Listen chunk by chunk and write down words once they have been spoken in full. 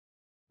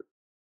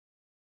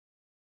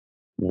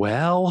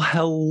Well,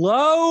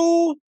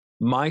 hello,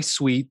 my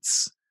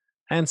sweets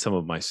and some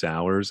of my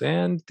sours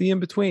and the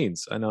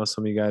in-betweens. I know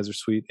some of you guys are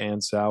sweet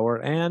and sour,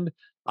 and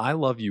I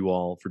love you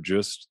all for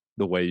just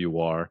the way you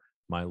are,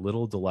 my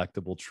little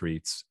delectable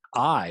treats.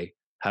 I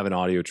have an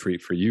audio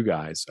treat for you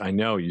guys. I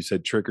know you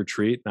said trick or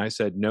treat, and I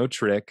said no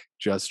trick,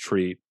 just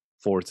treat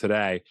for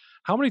today.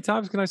 How many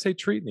times can I say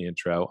treat in the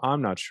intro?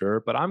 I'm not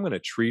sure, but I'm going to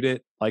treat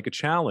it like a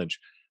challenge.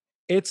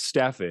 It's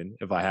Stefan,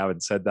 if I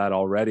haven't said that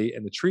already.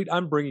 And the treat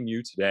I'm bringing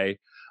you today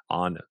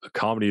on a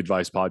comedy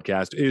advice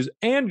podcast is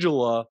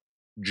Anjelah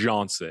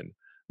Johnson,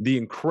 the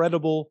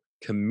incredible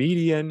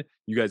comedian.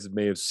 You guys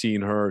may have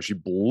seen her. She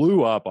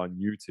blew up on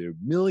YouTube,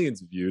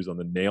 millions of views on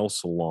the nail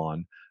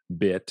salon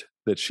bit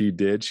that she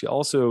did. She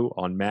also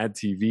on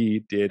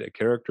MADtv did a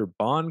character,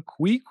 Bon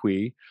Qui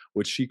Qui,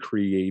 which she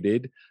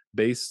created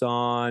based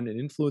on an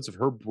influence of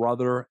her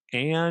brother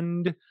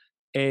and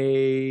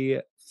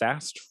a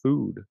fast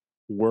food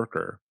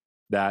worker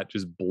that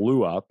just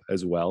blew up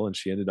as well. And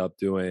she ended up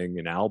doing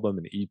an album,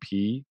 an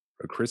EP,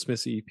 a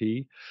Christmas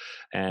EP,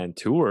 and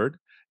toured.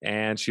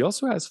 And she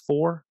also has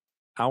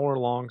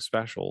 4-hour-long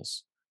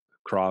specials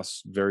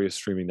across various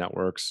streaming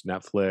networks,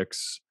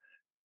 Netflix.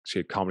 She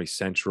had Comedy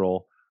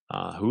Central,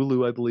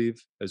 Hulu, I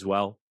believe, as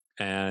well.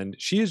 And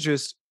she is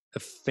just a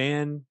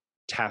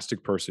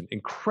fantastic person,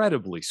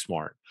 incredibly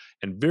smart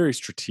and very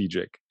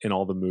strategic in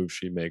all the moves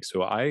she makes.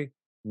 So I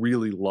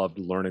really loved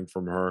learning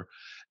from her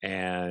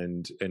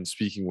and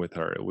speaking with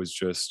her. It was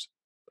just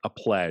a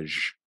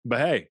pleasure. But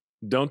hey,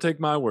 don't take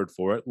my word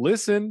for it.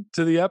 Listen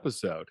to the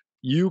episode.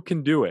 You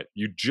can do it.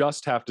 You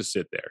just have to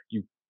sit there.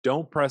 You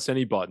don't press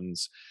any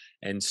buttons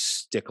and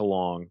stick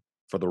along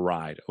for the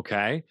ride,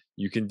 okay?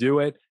 You can do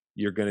it.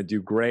 You're going to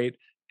do great.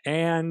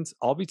 And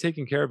I'll be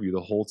taking care of you the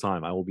whole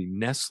time. I will be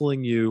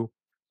nestling you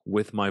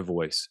with my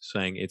voice,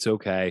 saying it's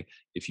okay.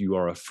 If you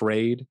are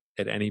afraid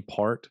at any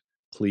part,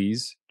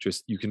 please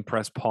just, you can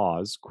press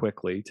pause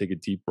quickly, take a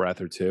deep breath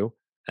or two,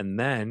 and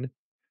then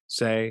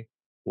say,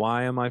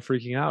 why am I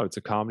freaking out? It's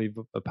a comedy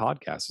a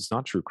podcast. It's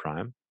not true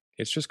crime.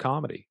 It's just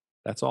comedy.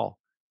 That's all.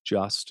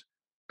 Just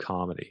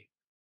comedy.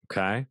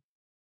 Okay?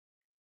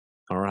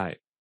 All right.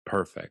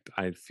 Perfect.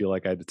 I feel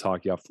like I had to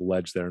talk you off the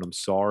ledge there, and I'm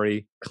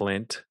sorry,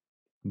 Clint,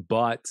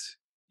 but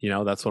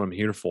that's what I'm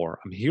here for.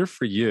 I'm here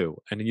for you.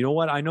 And you know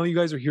what? I know you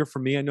guys are here for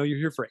me. I know you're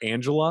here for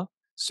Anjelah.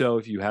 So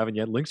if you haven't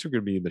yet, links are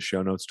going to be in the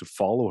show notes to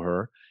follow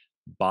her,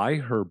 buy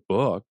her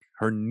book,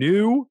 her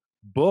new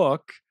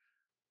book,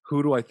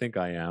 Who Do I Think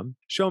I Am?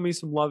 Show me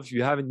some love. If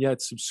you haven't yet,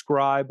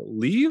 subscribe,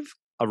 leave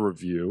a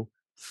review,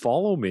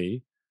 follow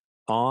me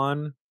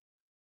on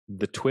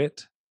the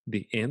Twit,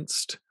 the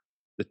Inst,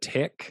 the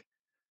Tick.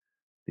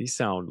 These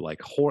sound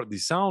like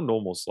these sound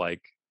almost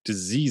like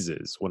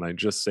diseases when I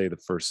just say the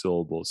first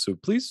syllable. So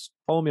please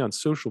follow me on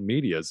social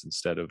medias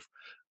instead of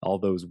all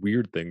those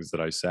weird things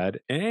that I said.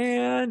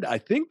 And I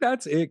think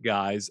that's it,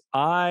 guys.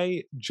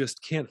 I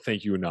just can't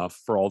thank you enough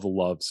for all the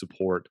love,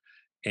 support,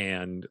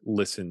 and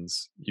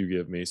listens you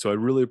give me. So I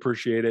really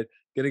appreciate it.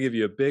 Gonna give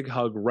you a big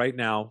hug right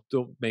now.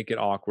 Don't make it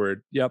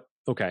awkward. Yep.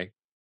 Okay.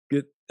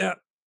 Good.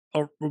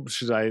 Or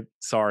should I?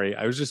 Sorry,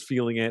 I was just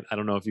feeling it. I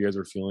don't know if you guys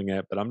are feeling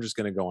it, but I'm just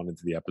gonna go on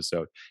into the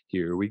episode.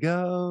 Here we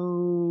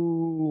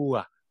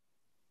go.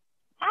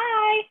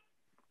 Hi.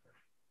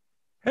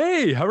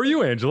 Hey, how are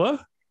you,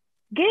 Anjelah?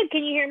 Good.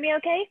 Can you hear me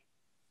okay?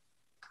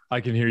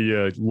 I can hear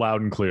you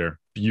loud and clear.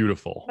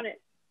 Beautiful. I'm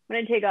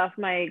going to take off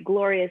my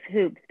glorious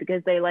hoops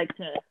because they like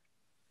to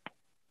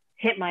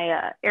hit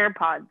my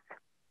AirPods.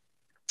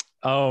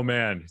 Oh,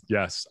 man.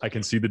 Yes, I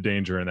can see the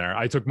danger in there.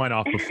 I took mine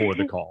off before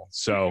the call,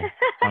 so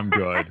I'm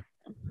good.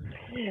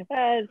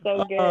 That's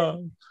so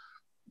good.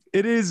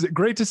 It is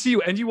great to see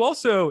you. And you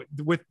also,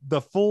 with the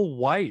full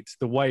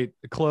the white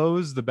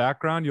clothes, the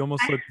background, you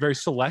almost look very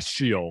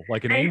celestial,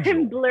 like an angel.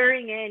 I'm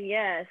blurring in.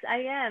 Yes, I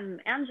am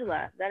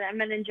Anjelah. I'm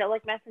an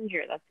angelic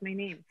messenger. That's my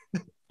name.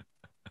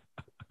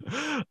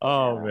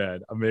 Oh,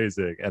 man.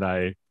 Amazing. And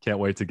I can't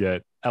wait to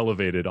get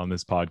elevated on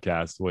this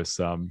podcast with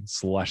some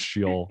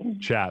celestial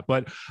chat.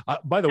 But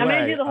by the way, I'm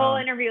going to do the whole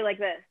interview like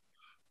this.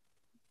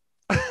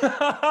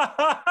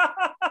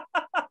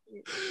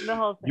 The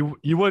whole thing.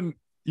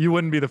 You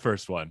wouldn't be the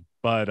first one,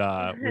 but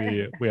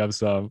we have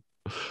some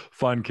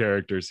fun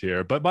characters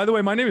here. But by the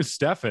way, my name is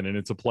Stefan, and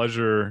it's a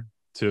pleasure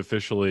to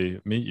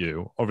officially meet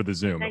you over the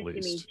Zoom, at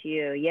least. Nice to meet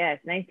you. Yes,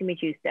 nice to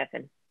meet you,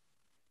 Stefan.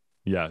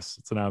 Yes,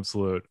 it's an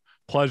absolute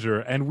pleasure.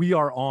 And we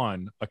are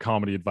on a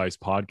comedy advice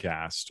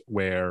podcast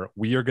where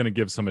we are going to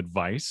give some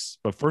advice.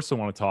 But first, I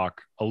want to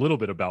talk a little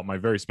bit about my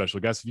very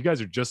special guest. If you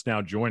guys are just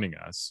now joining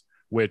us,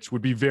 which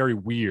would be very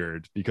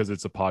weird because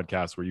it's a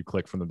podcast where you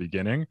click from the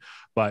beginning.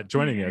 But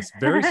joining us,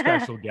 very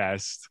special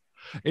guest.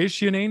 Is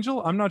she an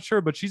angel? I'm not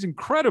sure, but she's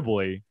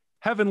incredibly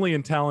heavenly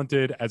and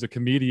talented as a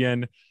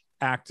comedian,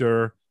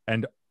 actor,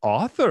 and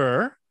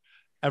author.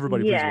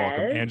 Everybody, please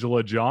welcome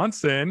Anjelah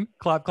Johnson.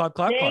 Clap, clap,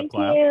 clap, clap,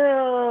 clap.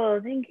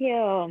 Thank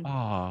you.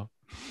 Ah,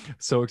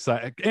 so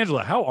excited.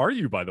 Anjelah, how are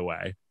you, by the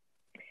way?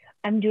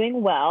 I'm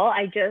doing well.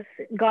 I just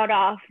got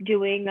off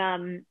doing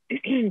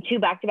 2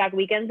 back-to-back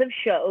weekends of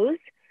shows.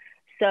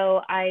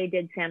 So I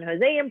did San Jose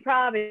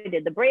Improv. I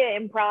did the Brea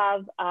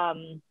Improv.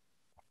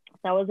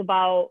 That was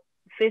about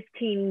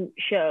 15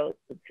 shows.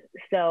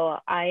 So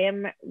I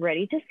am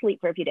ready to sleep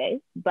for a few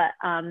days, but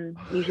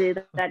usually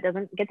that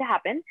doesn't get to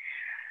happen.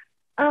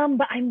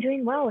 But I'm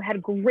doing well. I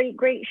had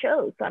great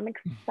shows. So I'm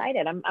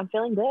excited. I'm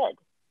feeling good.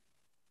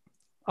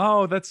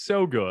 Oh, that's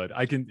so good.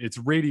 It's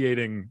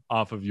radiating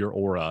off of your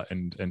aura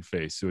and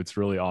face. So it's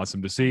really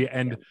awesome to see.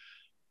 And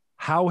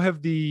how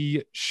have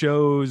the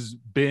shows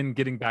been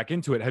getting back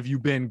into it? Have you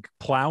been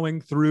plowing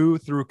through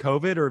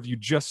COVID, or have you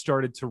just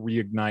started to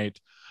reignite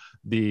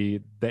the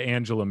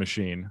Anjelah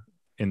machine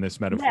in this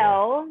metaphor?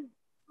 Well,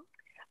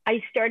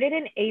 I started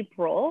in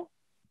April,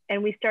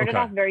 and we started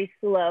off very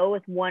slow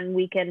with one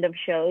weekend of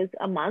shows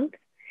a month.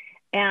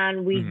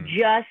 And we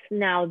just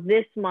now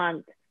this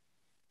month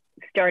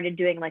started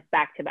doing like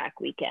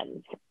back-to-back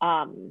weekends.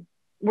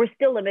 We're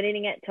still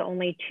limiting it to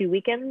only 2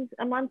 weekends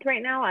a month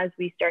right now as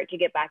we start to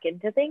get back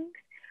into things.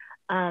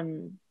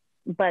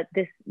 But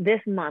this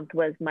month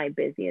was my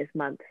busiest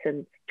month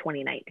since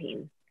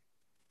 2019.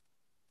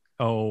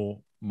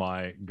 Oh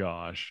my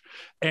gosh.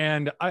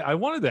 And I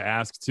wanted to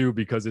ask too,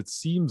 because it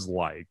seems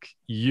like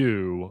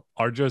you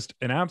are just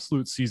an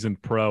absolute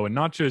seasoned pro, and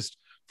not just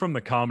from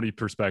the comedy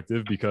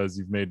perspective, because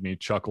you've made me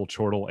chuckle,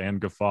 chortle, and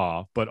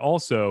guffaw, but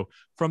also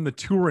from the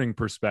touring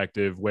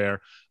perspective,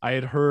 where I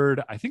had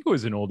heard, I think it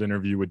was an old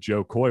interview with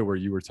Joe Coy, where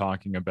you were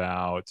talking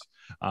about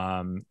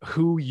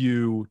who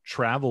you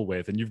travel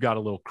with, and you've got a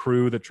little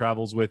crew that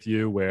travels with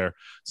you, where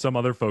some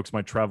other folks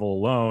might travel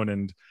alone.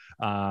 And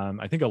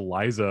I think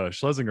Eliza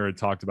Schlesinger had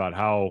talked about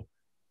how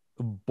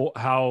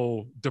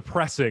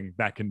depressing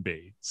that can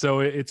be. So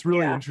it's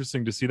really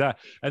interesting to see that.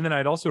 And then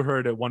I'd also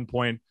heard at one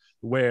point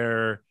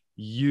where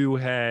you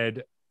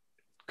had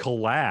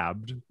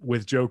collabed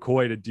with Joe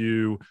Coy to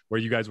do, where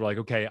you guys were like,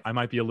 okay, I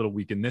might be a little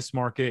weak in this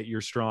market.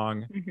 You're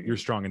strong. You're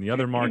strong in the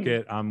other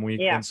market. I'm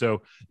weak. And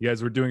so you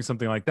guys were doing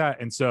something like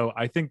that. And so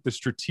I think the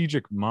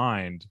strategic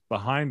mind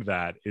behind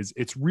that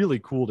it's really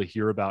cool to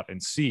hear about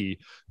and see,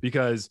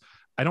 because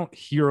I don't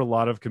hear a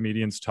lot of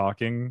comedians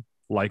talking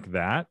like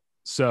that.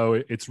 So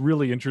it's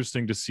really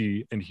interesting to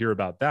see and hear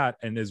about that.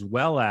 And as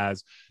well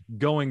as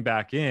going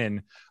back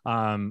in,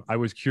 I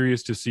was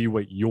curious to see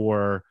what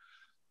your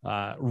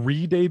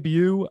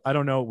re-debut, I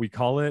don't know what we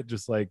call it,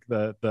 just like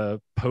the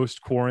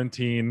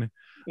post-quarantine,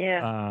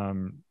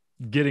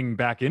 getting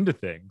back into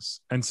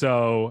things. And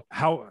so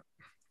how,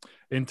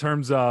 in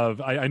terms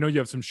of, I know you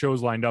have some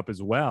shows lined up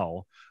as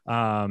well.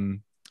 How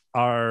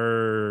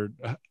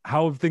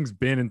have things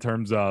been in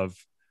terms of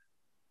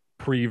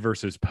pre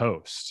versus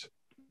post?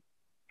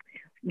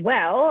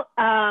 Well,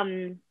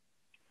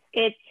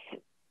 it's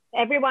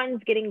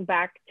everyone's getting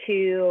back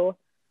to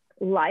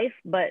life,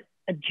 but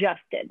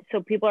adjusted.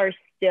 So people are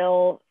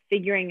still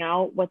figuring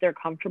out what they're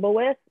comfortable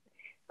with,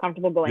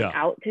 comfortable going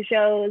out to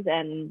shows.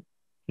 And,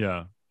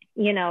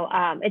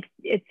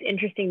 it's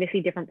interesting to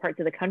see different parts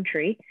of the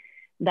country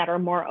that are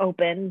more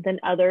open than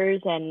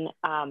others, and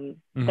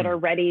that are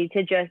ready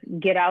to just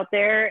get out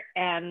there,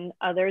 and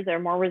others are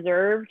more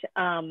reserved.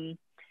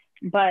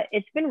 But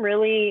it's been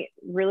really,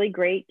 really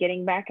great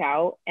getting back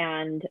out.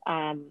 And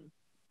I'm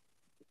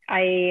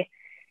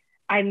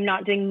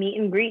not doing meet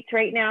and greets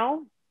right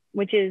now,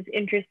 which is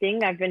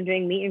interesting. I've been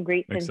doing meet and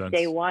greets since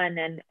day one,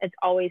 and it's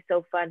always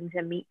so fun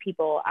to meet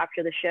people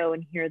after the show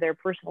and hear their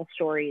personal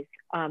stories.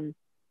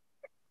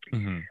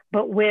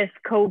 But with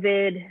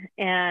COVID,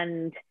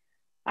 and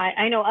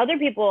I know other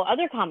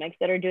comics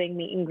that are doing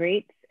meet and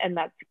greets, and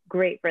that's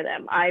great for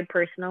them. I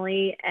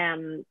personally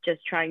am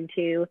just trying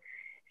to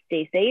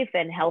stay safe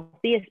and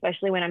healthy,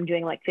 especially when I'm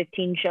doing like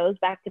 15 shows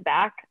back to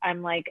back.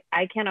 I'm like,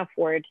 I can't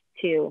afford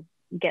to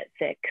get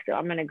sick, so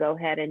I'm going to go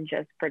ahead and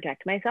just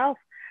protect myself.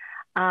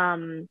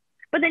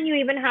 But then you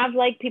even have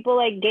like people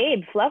like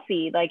Gabe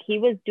Fluffy, like he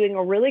was doing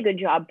a really good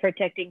job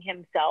protecting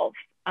himself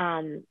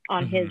on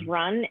his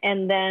run,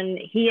 and then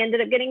he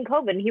ended up getting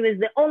COVID, and he was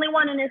the only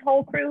one in his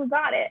whole crew who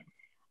got it.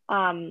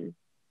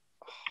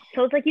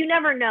 So it's like, you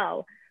never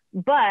know.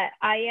 But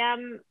I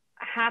am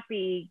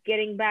happy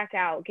getting back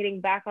out,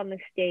 getting back on the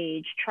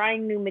stage,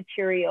 trying new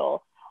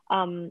material.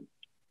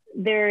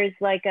 There's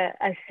like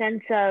a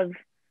sense of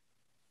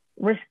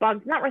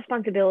not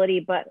responsibility,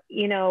 but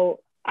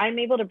I'm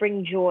able to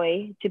bring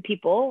joy to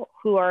people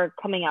who are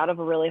coming out of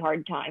a really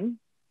hard time,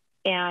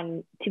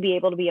 and to be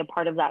able to be a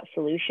part of that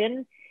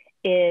solution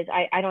is,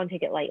 I don't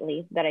take it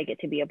lightly that I get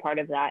to be a part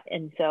of that.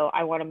 And so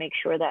I want to make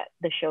sure that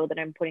the show that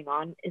I'm putting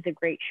on is a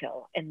great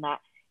show, and that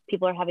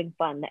people are having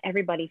fun, that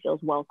everybody feels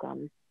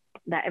welcome,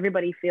 that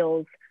everybody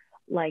feels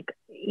like,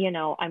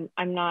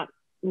 I'm not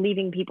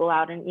leaving people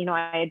out. And,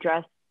 I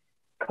address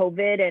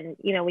COVID,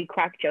 and, we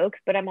crack jokes,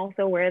 but I'm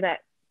also aware that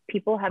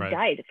people have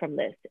died from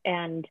this.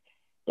 And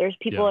there's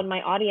people in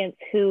my audience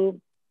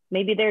who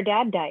maybe their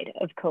dad died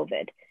of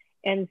COVID.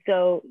 And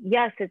so,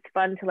 yes, it's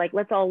fun to like,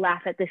 let's all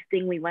laugh at this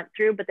thing we went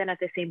through. But then at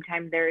the same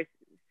time, there's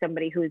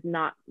somebody who's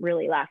not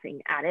really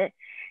laughing at it.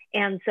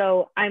 And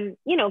so I'm,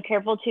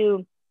 careful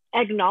to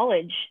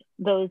acknowledge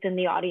those in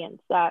the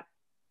audience that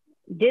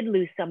did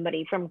lose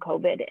somebody from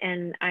COVID,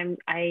 and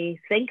I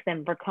thank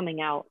them for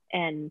coming out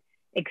and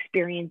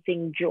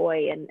experiencing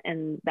joy,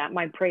 and that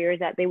my prayer is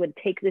that they would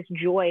take this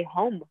joy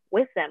home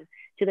with them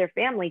to their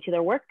family, to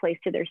their workplace,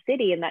 to their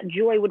city, and that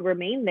joy would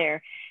remain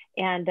there.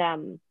 And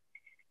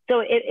so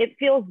it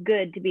feels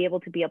good to be able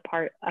to be a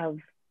part of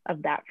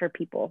that for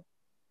people.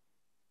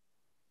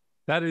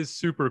 That is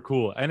super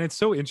cool. And it's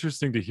so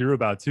interesting to hear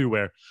about too,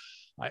 where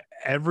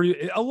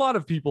a lot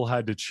of people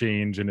had to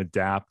change and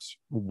adapt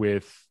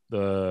with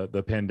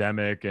the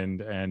pandemic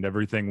and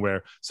everything,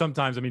 where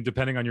sometimes, I mean,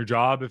 depending on your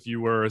job, if you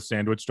were a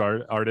sandwich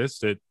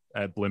artist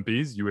at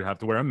Blimpies, you would have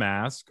to wear a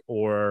mask,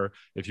 or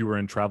if you were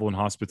in travel and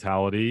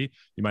hospitality,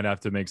 you might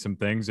have to make some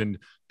things. And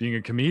being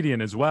a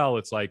comedian as well,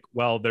 it's like,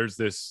 well, there's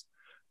this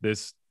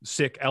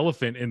sick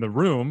elephant in the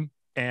room,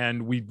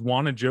 and we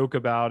want to joke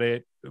about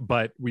it,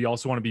 but we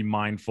also want to be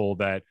mindful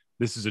that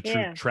this is a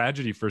true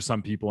tragedy for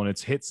some people, and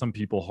it's hit some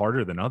people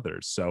harder than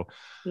others. So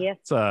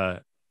it's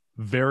a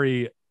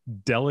very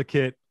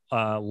delicate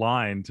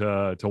line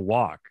to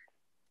walk.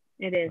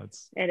 It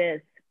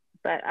is.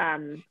 But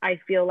I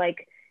feel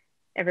like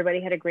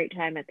everybody had a great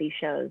time at these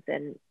shows,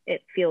 and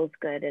it feels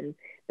good, and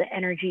the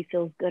energy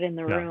feels good in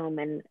the room,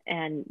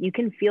 and you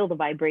can feel the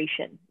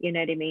vibration. You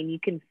know what I mean? You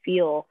can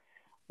feel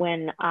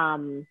when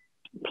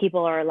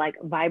people are like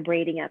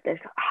vibrating at this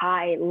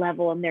high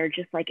level, and they're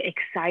just like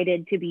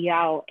excited to be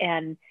out.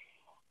 And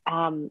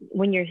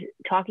when you're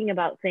talking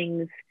about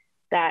things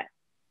that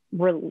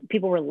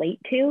people relate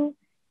to,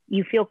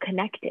 you feel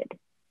connected.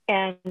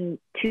 And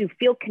to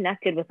feel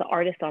connected with the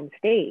artist on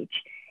stage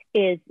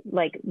is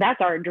like,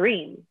 that's our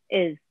dream,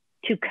 is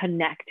to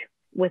connect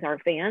with our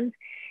fans.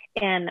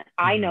 And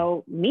I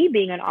know, me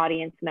being an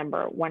audience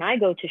member, when I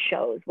go to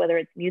shows, whether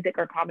it's music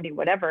or comedy,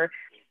 whatever,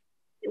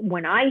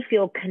 when I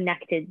feel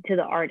connected to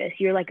the artist,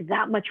 you're like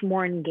that much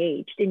more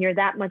engaged, and you're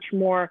that much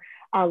more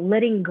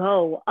letting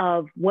go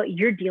of what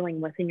you're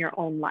dealing with in your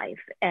own life,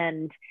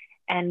 and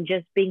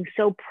just being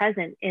so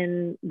present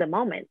in the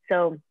moment.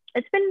 So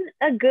it's been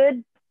a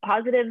good,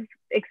 positive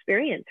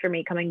experience for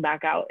me coming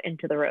back out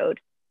into the road.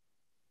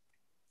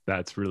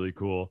 That's really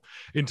cool.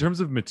 In terms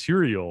of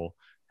material,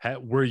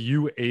 were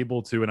you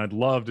able to, and I'd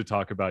love to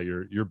talk about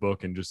your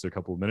book in just a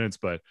couple of minutes,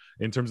 but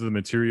in terms of the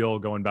material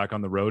going back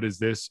on the road, is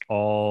this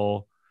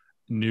all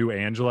new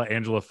Anjelah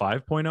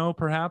 5.0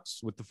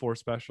 perhaps, with the 4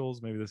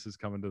 specials? Maybe this is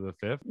coming to the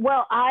 5th.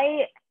 Well,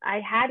 I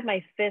had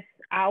my 5th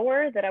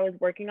hour that I was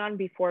working on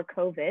before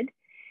COVID,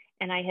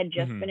 and I had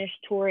just finished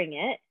touring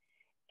it,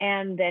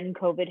 and then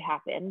COVID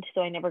happened,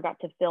 so I never got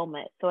to film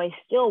it. So I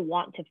still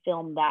want to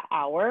film that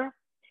hour.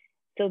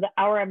 So the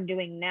hour I'm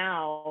doing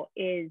now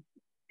is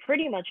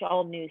pretty much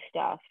all new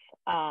stuff.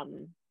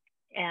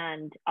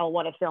 And I'll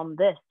want to film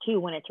this too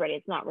when it's ready.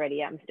 It's not ready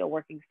yet. I'm still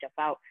working stuff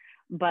out.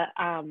 But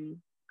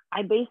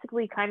I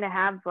basically kind of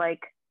have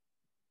like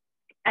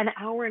an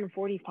hour and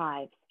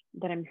 45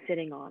 that I'm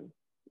sitting on,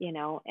 you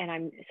know,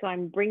 and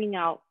I'm bringing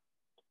out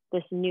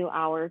this new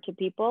hour to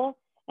people,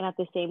 and at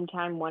the same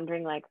time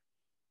wondering like,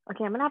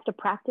 okay, I'm gonna have to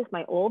practice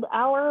my old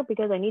hour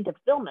because I need to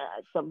film it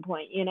at some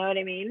point, you know what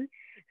I mean?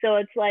 So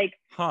it's like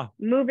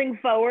moving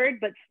forward,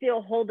 but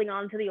still holding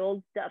on to the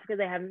old stuff because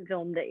I haven't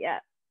filmed it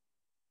yet.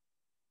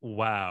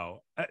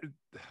 Wow.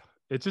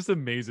 It just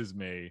amazes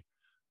me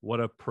what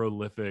a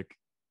prolific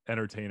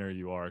entertainer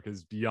you are,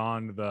 because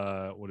beyond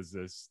the, what is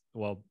this?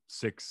 Well,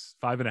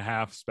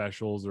 5.5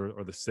 specials,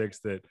 or the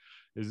 6th that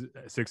is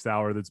 6th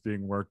hour that's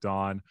being worked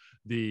on,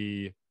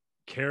 the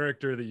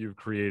character that you've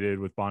created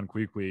with Bon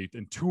Qui Qui,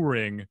 and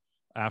touring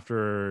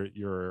after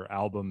your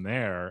album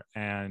there,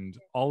 and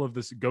all of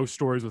this ghost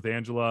stories with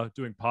Anjelah,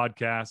 doing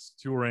podcasts,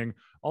 touring,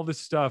 all this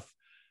stuff.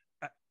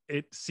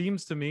 It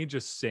seems to me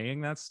just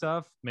saying that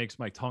stuff makes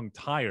my tongue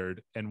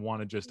tired and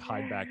want to just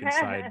hide back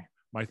inside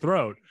my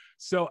throat.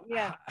 So,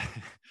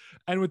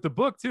 and with the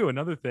book too,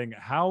 another thing,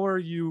 how are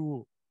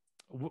you,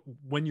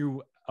 when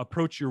you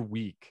approach your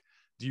week,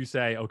 do you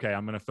say, okay,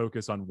 I'm going to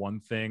focus on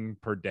one thing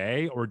per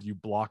day, or do you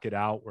block it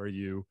out where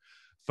you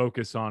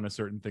focus on a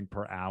certain thing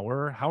per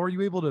hour? How are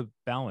you able to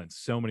balance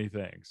so many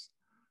things?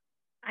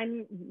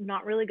 I'm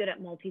not really good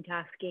at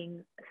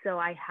multitasking, so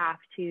I have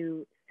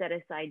to set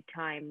aside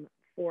time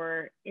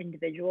for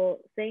individual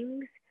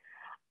things.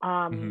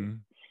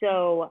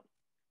 So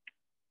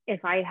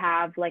if I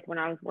have, like when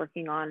I was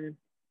working on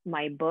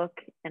my book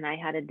and I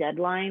had a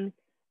deadline,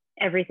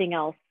 everything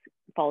else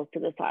falls to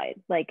the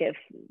side. Like if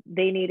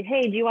they need,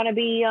 hey, do you want to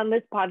be on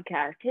this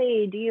podcast?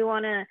 Hey, do you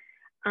want to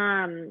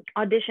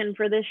audition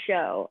for this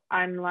show?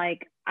 I'm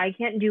like, I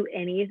can't do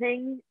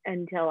anything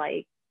until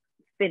I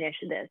finish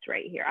this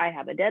right here. I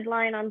have a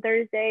deadline on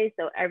Thursday,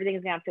 so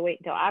everything's gonna have to wait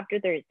until after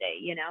Thursday,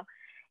 you know?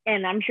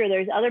 And I'm sure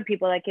there's other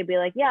people that could be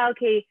like, yeah,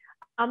 okay,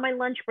 on my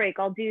lunch break,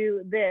 I'll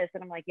do this.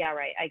 And I'm like, yeah,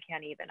 right. I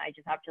can't even, I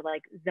just have to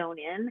like zone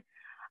in.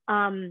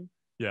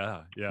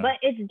 Yeah. But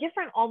it's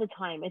different all the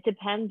time. It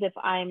depends if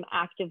I'm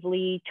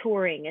actively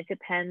touring. It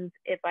depends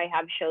if I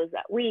have shows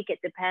that week. It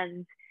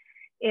depends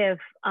if,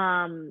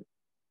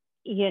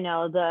 you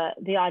know, the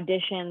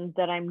auditions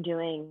that I'm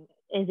doing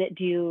is it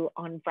due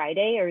on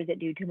Friday or is it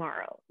due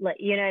tomorrow? Like,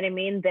 you know what I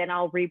mean? Then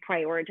I'll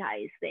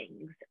reprioritize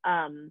things.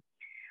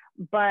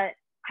 But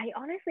I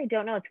honestly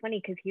don't know. It's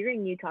funny because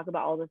hearing you talk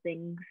about all the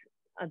things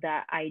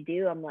that I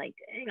do, I'm like,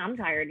 dang, I'm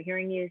tired of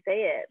hearing you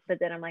say it. But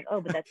then I'm like, oh,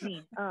 but that's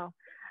me. Oh,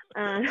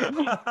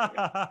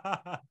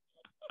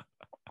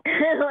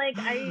 like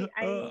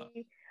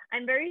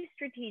I'm very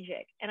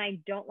strategic and I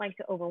don't like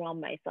to overwhelm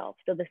myself.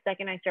 So the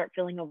second I start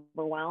feeling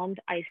overwhelmed,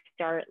 I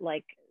start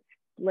like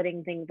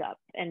splitting things up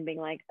and being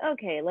like,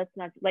 okay, let's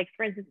not, like,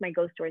 for instance, my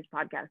Ghost Stories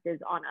podcast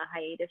is on a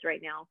hiatus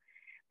right now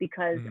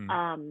because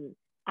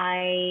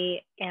I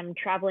am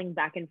traveling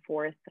back and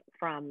forth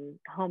from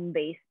home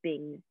base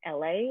being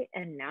LA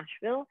and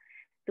Nashville.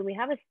 So we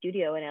have a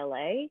studio in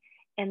LA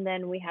and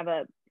then we have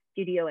a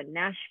studio in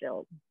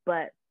Nashville.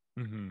 But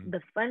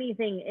the funny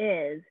thing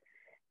is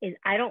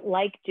I don't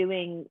like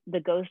doing the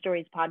Ghost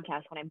Stories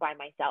podcast when I'm by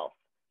myself.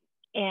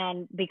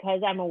 And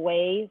because I'm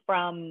away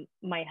from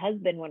my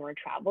husband when we're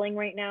traveling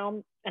right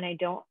now, and I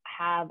don't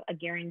have a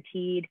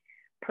guaranteed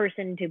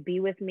person to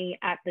be with me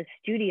at the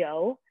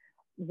studio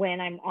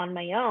when I'm on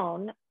my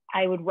own,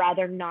 I would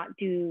rather not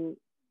do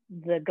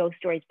the Ghost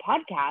Stories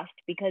podcast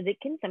because it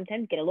can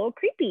sometimes get a little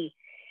creepy.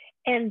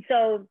 And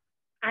so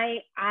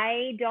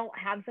I don't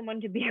have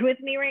someone to be with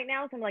me right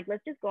now. So I'm like,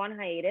 let's just go on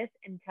hiatus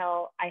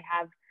until I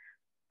have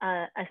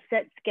a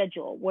set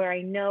schedule where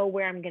I know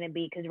where I'm going to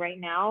be. Cause right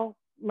now,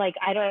 like,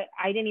 I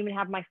didn't even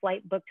have my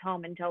flight booked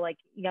home until like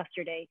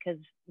yesterday. Cause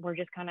we're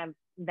just kind of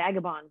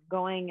vagabonds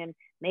going, and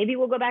maybe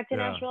we'll go back to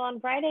Nashville on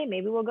Friday.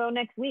 Maybe we'll go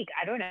next week.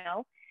 I don't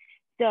know.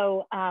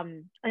 So,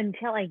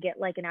 until I get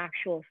like an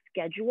actual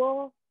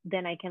schedule,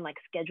 then I can like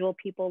schedule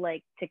people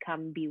like to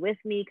come be with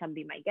me, come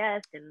be my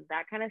guest and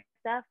that kind of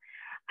stuff.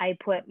 I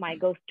put my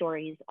Ghost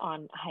Stories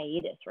on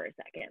hiatus for a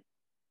second.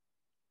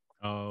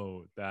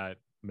 Oh, that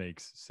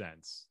makes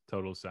sense.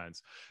 Total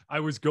sense. I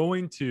was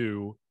going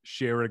to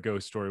share a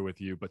ghost story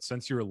with you, but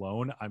since you're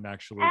alone, I'm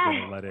actually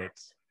going to let it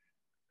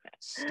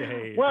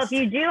stay. Well, if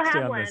you do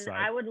have one,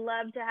 I would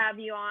love to have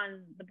you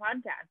on the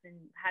podcast and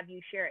have you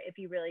share it if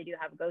you really do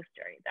have a ghost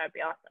story. That would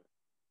be awesome.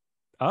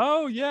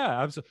 Oh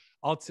yeah, absolutely.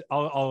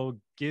 I'll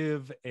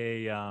give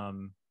a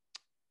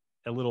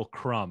little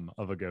crumb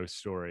of a ghost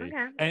story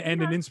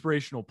and an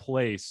inspirational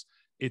place.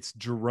 It's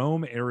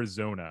Jerome,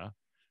 Arizona,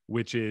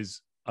 which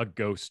is a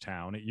ghost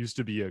town. It used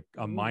to be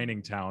a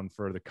mining town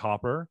for the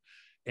copper.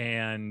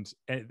 And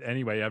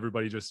anyway,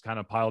 everybody just kind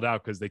of piled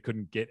out because they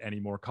couldn't get any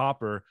more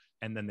copper.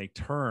 And then they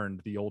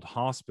turned the old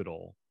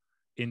hospital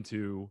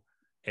into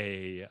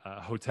a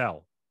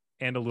hotel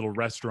and a little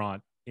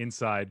restaurant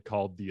inside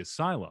called the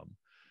Asylum.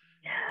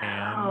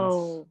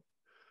 And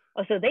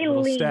so they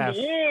leaned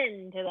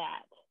into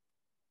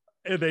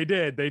that. They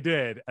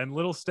did. And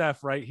little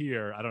Steph right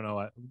here, I don't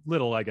know,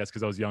 little, I guess,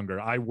 because I was younger,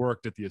 I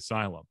worked at the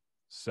Asylum.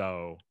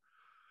 So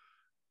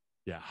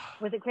yeah.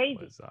 Was it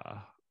crazy?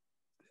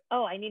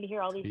 I need to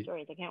hear all these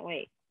stories. I can't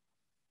wait.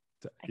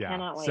 I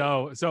cannot wait.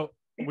 So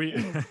we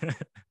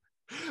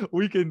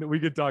we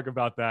can talk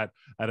about that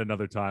at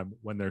another time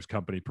when there's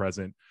company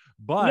present.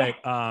 But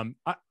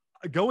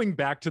going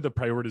back to the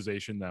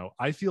prioritization though,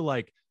 I feel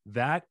like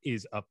that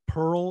is a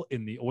pearl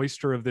in the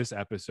oyster of this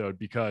episode,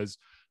 because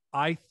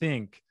I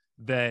think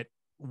that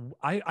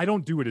I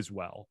don't do it as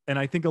well. And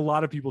I think a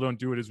lot of people don't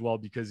do it as well,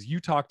 because you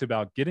talked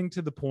about getting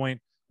to the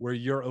point where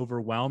you're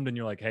overwhelmed and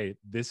you're like, hey,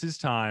 this is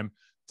time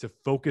to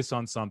focus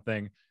on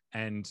something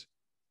and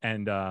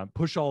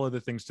push all of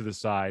the things to the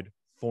side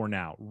for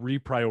now,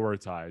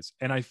 reprioritize.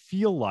 And I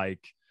feel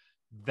like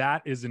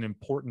that is an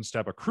important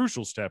step, a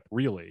crucial step,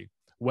 really,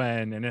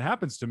 and it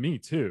happens to me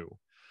too.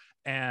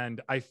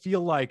 And I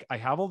feel like I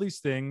have all these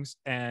things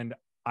and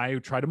I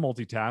try to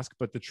multitask,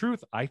 but the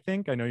truth, I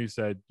know you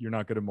said you're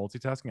not good at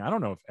multitasking. I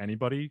don't know if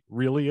anybody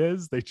really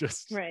is. They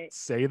just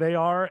say they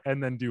are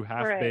and then do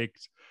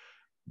half-baked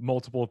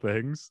multiple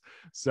things.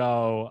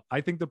 So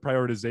I think the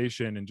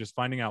prioritization and just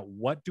finding out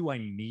what do I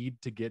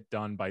need to get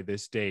done by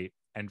this date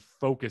and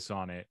focus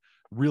on it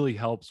really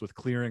helps with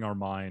clearing our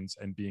minds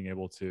and being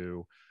able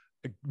to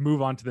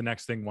move on to the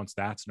next thing once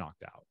that's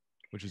knocked out,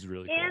 which is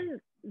really cool.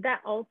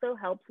 That also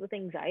helps with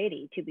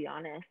anxiety, to be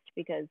honest,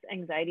 because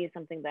anxiety is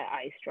something that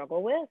I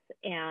struggle with.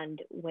 And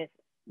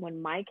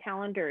when my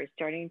calendar is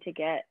starting to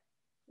get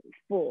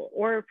full,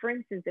 or for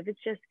instance, if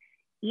it's just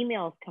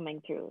emails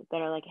coming through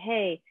that are like,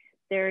 hey,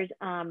 there's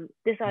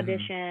this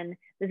audition,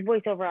 this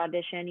voiceover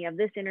audition, you have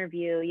this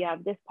interview, you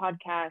have this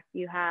podcast,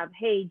 you have,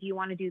 hey, do you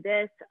want to do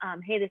this?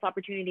 Hey, this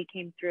opportunity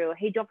came through.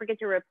 Hey, don't forget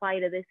to reply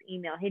to this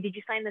email. Hey, did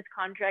you sign this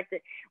contract?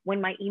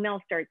 When my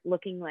email starts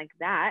looking like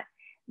that,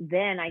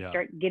 then I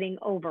start getting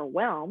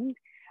overwhelmed.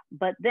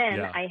 But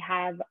then I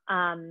have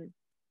an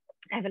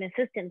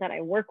assistant that I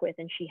work with,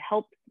 and she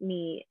helps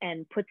me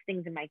and puts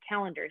things in my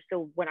calendar.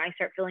 So when I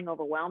start feeling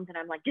overwhelmed and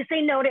I'm like, just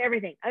say no to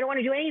everything, I don't want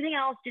to do anything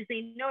else, just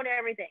say no to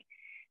everything,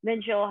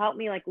 then she'll help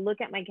me like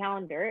look at my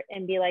calendar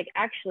and be like,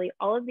 actually,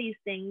 all of these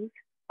things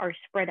are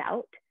spread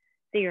out,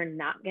 so you're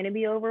not going to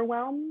be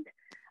overwhelmed.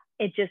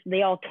 It just,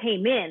 they all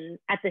came in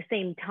at the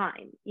same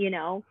time, you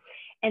know?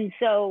 And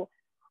so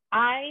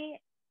I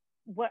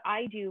what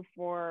I do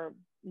for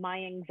my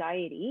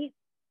anxiety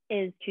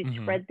is to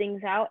Mm-hmm. spread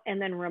things out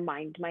and then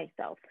remind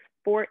myself.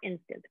 For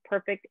instance,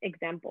 perfect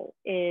example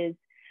is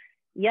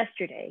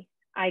yesterday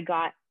I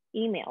got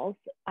emails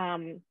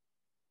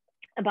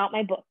about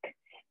my book,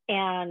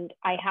 and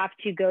I have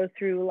to go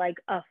through like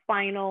a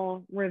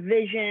final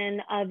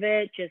revision of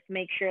it, just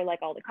make sure like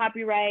all the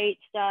copyright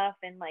stuff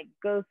and like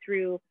go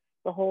through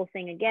the whole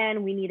thing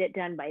again. We need it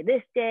done by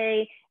this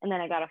day. And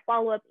then I got a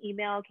follow-up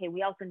email. Okay,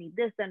 we also need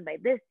this done by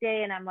this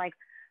day. And I'm like,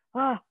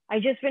 oh, I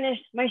just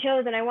finished my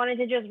shows and I wanted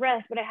to just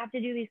rest, but I have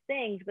to do these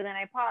things. But then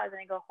I pause and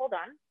I go, hold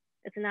on,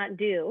 it's not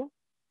due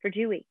for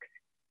 2 weeks.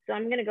 So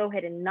I'm going to go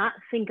ahead and not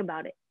think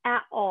about it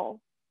at all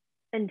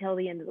until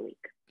the end of the week.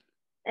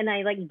 And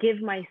I like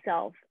give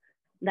myself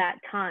that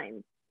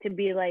time to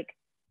be like,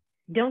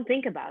 don't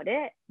think about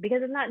it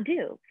because it's not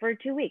due for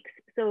 2 weeks.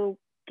 So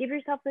give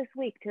yourself this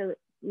week to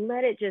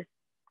let it just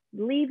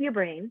leave your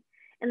brain.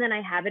 And then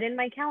I have it in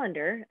my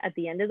calendar at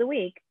the end of the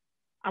week.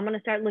 I'm going to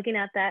start looking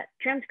at that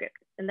transcript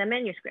and the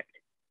manuscript.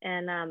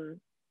 And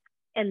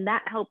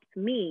that helps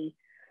me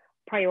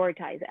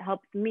prioritize. It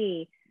helps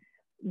me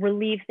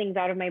relieve things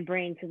out of my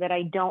brain so that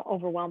I don't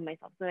overwhelm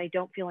myself, so that I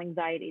don't feel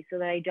anxiety, so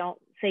that I don't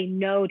say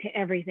no to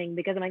everything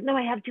because I'm like, no,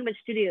 I have too much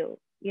to do,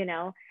 you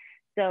know?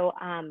 So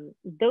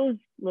those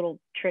little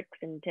tricks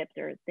and tips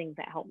are things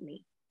that help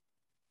me.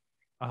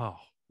 Oh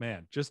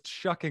man, just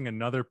shucking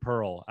another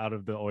pearl out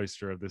of the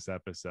oyster of this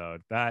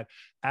episode. That,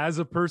 as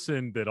a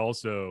person that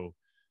also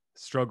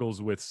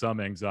struggles with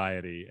some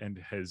anxiety and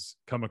has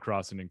come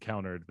across and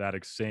encountered that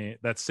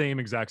same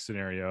exact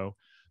scenario,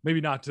 maybe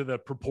not to the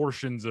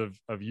proportions of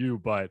you,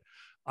 but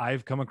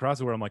I've come across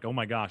it where I'm like, oh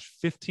my gosh,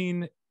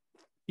 15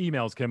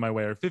 emails came my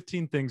way, or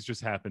 15 things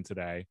just happened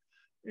today.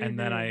 And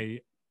then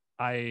I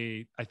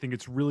think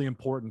it's really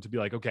important to be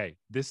like, okay,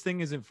 this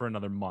thing isn't for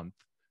another month.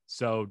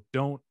 So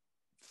don't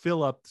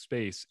fill up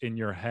space in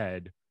your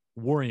head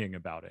worrying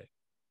about it.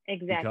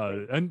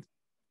 Exactly. And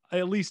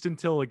at least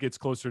until it gets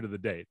closer to the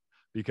date,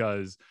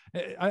 because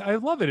I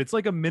love it. It's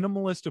like a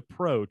minimalist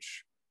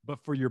approach, but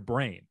for your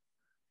brain.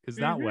 Because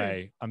that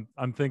way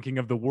I'm thinking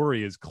of the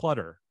worry as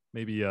clutter,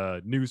 maybe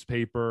a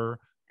newspaper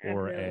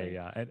or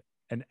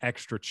an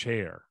extra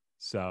chair.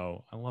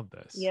 So I love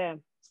this. Yeah.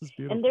 This is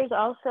beautiful. And there's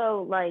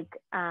also like,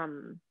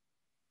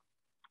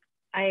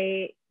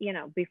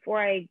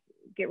 before I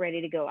get ready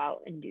to go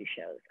out and do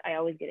shows, I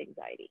always get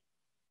anxiety.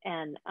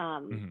 And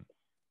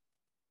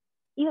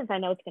even if I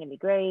know it's going to be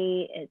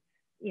great, it's,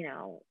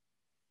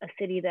 a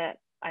city that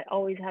I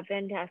always have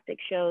fantastic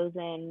shows,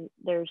 and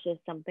there's just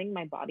something,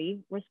 my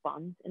body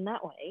responds in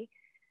that way.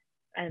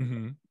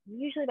 And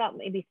usually about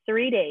maybe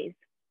 3 days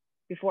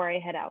before I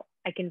head out,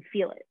 I can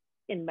feel it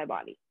in my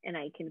body, and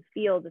I can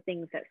feel the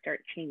things that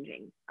start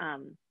changing.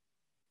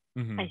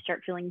 I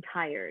start feeling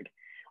tired,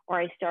 or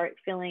I start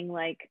feeling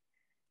like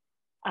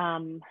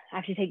I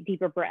have to take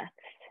deeper breaths,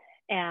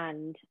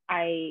 and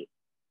I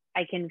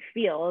can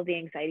feel the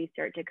anxiety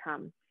start to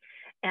come.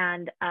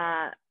 And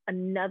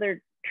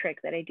another trick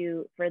that I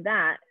do for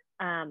that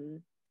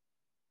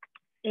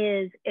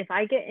is if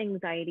I get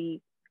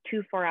anxiety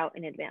too far out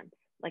in advance,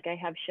 like I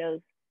have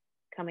shows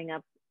coming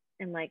up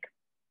in like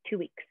 2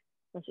 weeks,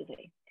 let's just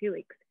say 2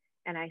 weeks,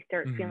 and I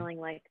start feeling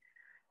like,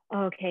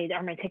 okay,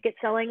 are my tickets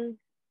selling?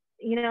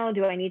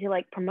 Do I need to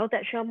like promote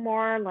that show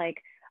more?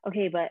 Like,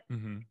 okay, but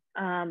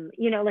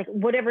like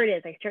whatever it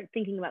is, I start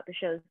thinking about the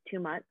shows too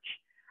much.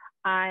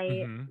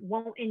 I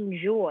won't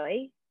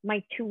enjoy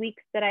my 2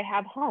 weeks that I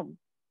have home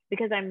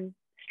because I'm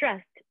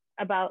stressed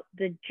about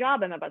the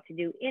job I'm about to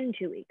do in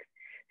 2 weeks.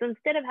 So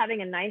instead of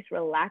having a nice,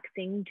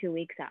 relaxing 2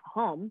 weeks at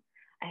home,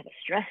 I have a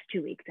stressed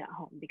 2 weeks at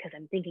home because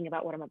I'm thinking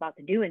about what I'm about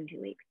to do in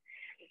 2 weeks.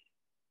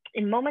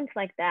 In moments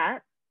like that,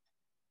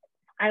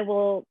 I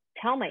will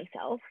tell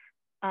myself,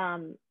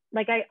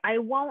 I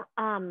won't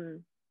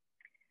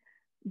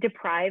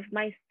deprive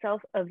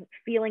myself of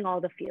feeling all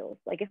the feels.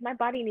 Like if my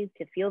body needs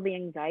to feel the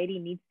anxiety,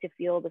 needs to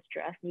feel the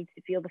stress, needs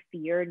to feel the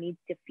fear, needs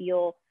to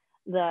feel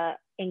the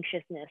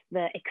anxiousness,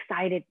 the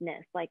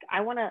excitedness, like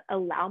I want to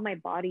allow my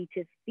body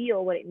to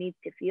feel what it needs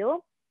to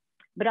feel,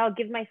 but I'll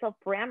give myself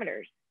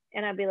parameters,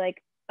 and I'll be like,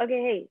 okay,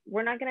 hey,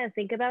 we're not going to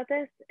think about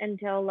this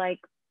until like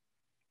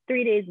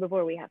 3 days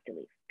before we have to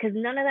leave, because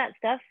none of that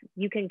stuff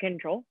you can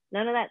control.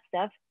 None of that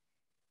stuff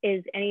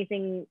is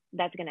anything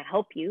that's going to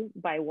help you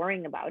by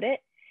worrying about it.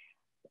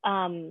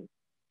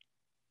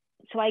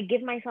 So I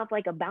give myself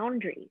like a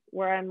boundary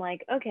where I'm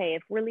like, okay,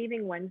 if we're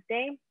leaving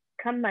Wednesday,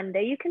 come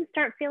Monday, you can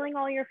start feeling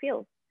all your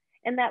feels.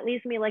 And that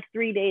leaves me like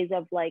 3 days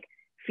of like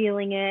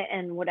feeling it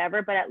and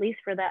whatever. But at least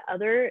for that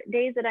other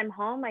days that I'm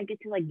home, I get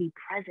to like be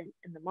present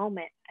in the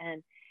moment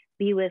and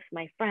be with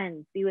my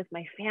friends, be with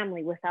my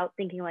family without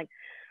thinking like,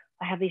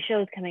 I have these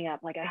shows coming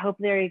up. Like, I hope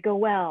they go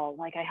well.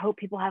 Like, I hope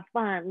people have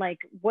fun. Like,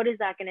 what is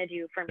that going to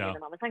do for me in the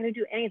moment? It's not going to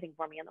do anything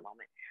for me in the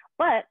moment.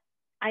 But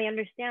I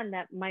understand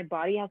that my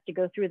body has to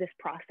go through this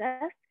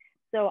process.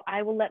 So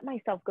I will let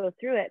myself go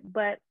through it,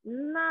 but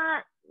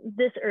not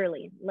this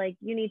early. Like,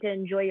 you need to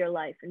enjoy your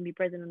life and be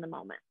present in the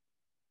moment.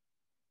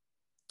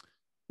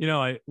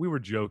 We were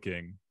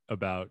joking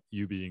about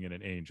you being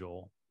an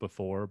angel,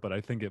 before, but I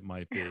think it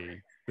might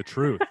be the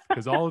truth,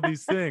 because all of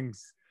these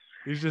things,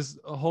 these just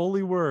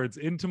holy words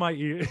into my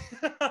ear.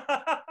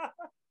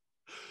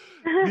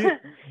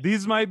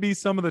 These might be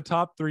some of the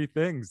top 3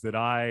 things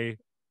that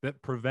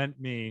prevent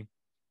me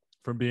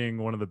from being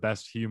one of the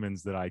best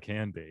humans that I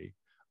can be.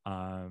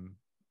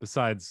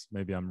 Besides,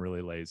 maybe I'm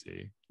really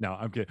lazy. No,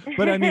 I'm kidding.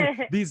 But I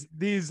mean,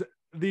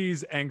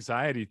 these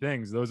anxiety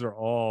things, those are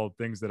all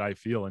things that I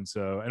feel. And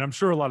I'm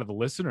sure a lot of the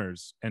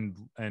listeners and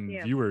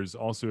viewers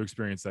also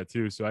experience that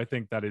too. So I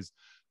think that is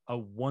a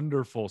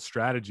wonderful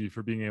strategy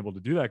for being able to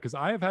do that. Because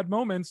I have had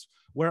moments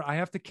where I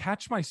have to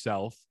catch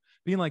myself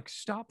being like,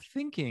 stop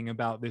thinking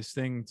about this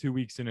thing 2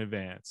 weeks in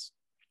advance.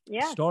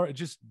 Yeah.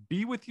 Just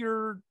be with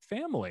your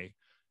family,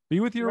 be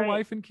with your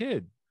wife and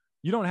kid.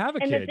 You don't have a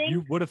kid.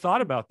 You would have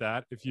thought about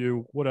that if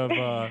you would have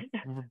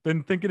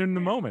been thinking in the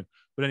moment.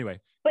 But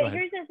anyway. But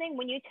here's the thing: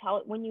 when you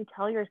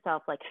tell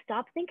yourself, like,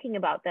 stop thinking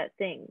about that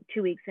thing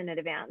 2 weeks in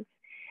advance,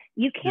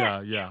 you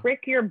can't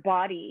trick your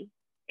body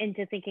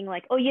into thinking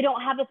like, oh, you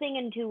don't have a thing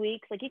in 2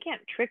 weeks. Like, you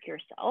can't trick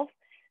yourself.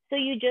 So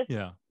you just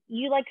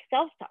you like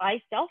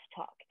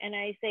self-talk, and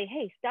I say,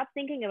 hey, stop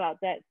thinking about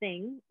that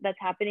thing that's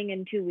happening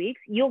in 2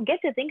 weeks. You'll get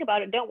to think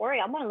about it. Don't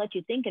worry. I'm going to let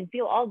you think and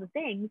feel all the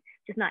things,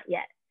 just not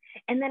yet.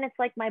 And then it's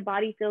like my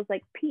body feels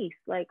like peace.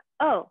 Like,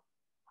 oh,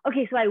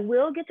 okay, so I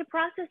will get to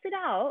process it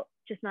out,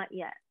 just not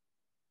yet.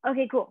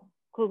 Okay, cool.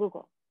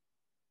 Oh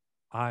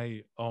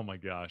my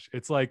gosh.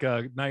 It's like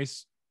a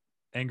nice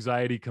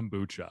anxiety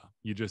kombucha.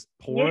 You just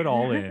pour it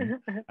all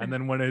in, and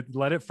then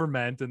let it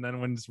ferment, and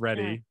then when it's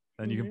ready,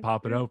 then you can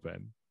pop it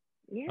open.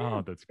 Yeah.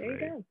 Oh, that's great.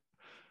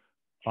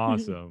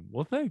 Awesome.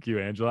 Well, thank you,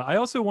 Anjelah. I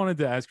also wanted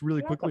to ask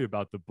really quickly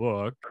about the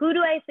book. Who do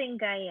I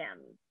think I am?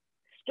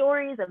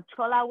 Stories of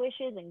chola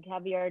wishes and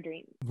caviar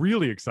dreams.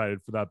 Really excited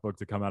for that book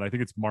to come out. I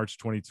think it's March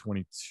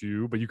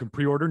 2022, but you can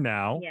pre-order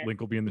now. Link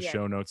will be in the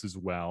show notes as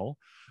well.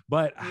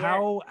 But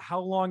how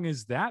long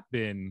has that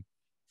been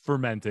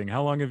fermenting?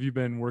 How long have you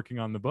been working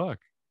on the book?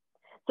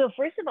 So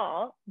first of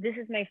all, this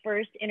is my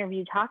first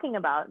interview talking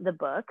about the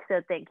book.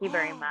 So thank you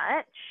very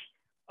much.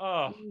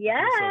 Oh,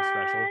 yeah, so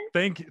special.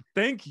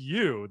 Thank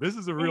you. This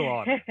is a real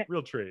honor,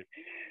 real treat.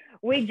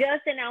 We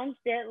just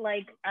announced it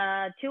like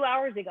 2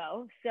 hours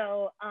ago.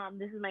 So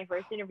this is my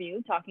first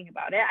interview talking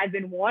about it. I've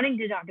been wanting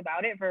to talk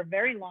about it for a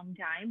very long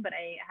time, but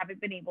I haven't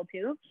been able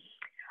to.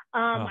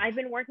 I've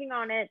been working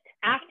on it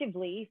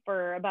actively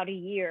for about a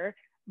year,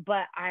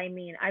 but I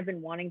mean, I've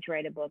been wanting to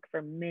write a book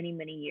for many,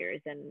 many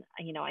years. And,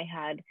 you know, I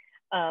had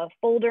a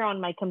folder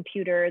on my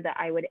computer that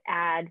I would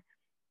add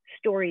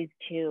stories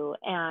to,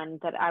 and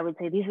that I would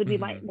say, these would be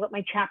what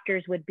my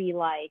chapters would be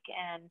like.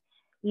 And,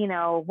 you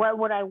know, what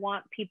would I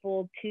want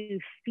people to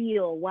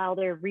feel while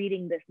they're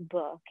reading this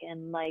book,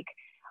 and like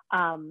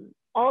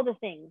all the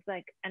things,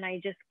 like, and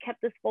I just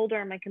kept this folder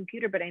on my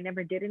computer, but I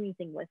never did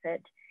anything with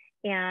it.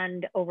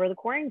 And over the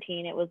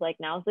quarantine, it was like,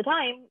 now's the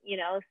time, you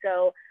know,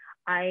 so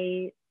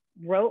I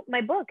wrote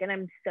my book, and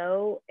I'm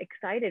so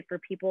excited for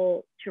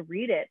people to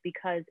read it,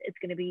 because it's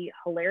going to be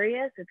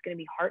hilarious. It's going to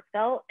be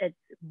heartfelt. It's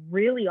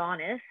really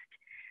honest.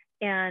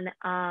 And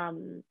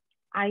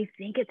I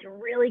think it's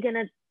really going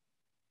to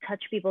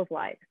touch people's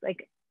lives.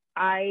 Like,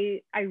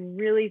 I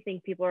really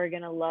think people are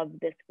going to love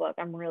this book.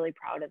 I'm really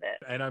proud of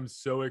it. And I'm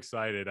so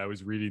excited. I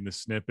was reading the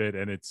snippet,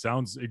 and it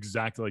sounds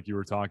exactly like you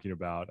were talking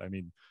about. I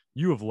mean,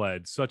 you have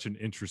led such an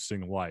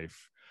interesting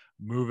life,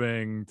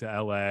 moving to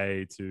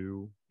LA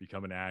to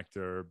become an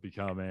actor,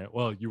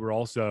 you were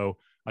also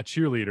a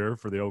cheerleader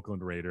for the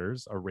Oakland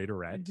Raiders, a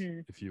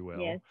Raiderette, if you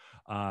will,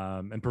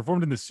 and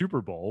performed in the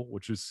Super Bowl,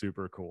 which is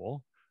super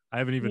cool. I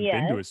haven't even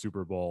been to a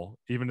Super Bowl,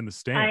 even in the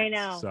stands. I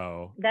know.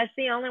 So that's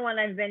the only one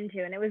I've been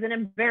to, and it was an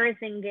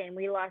embarrassing game.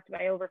 We lost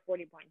by over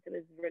 40 points. It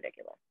was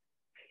ridiculous.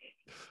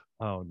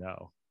 Oh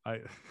no.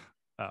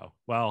 Oh,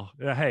 well,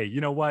 hey, you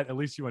know what? At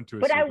least you went to a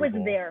But Super I was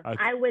Bowl. there.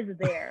 I was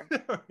there.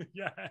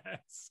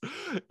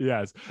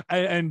 Yes.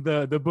 And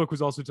the book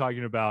was also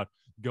talking about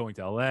going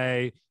to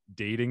LA,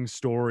 dating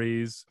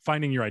stories,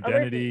 finding your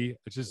identity.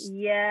 It's just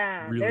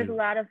really... there's a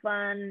lot of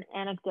fun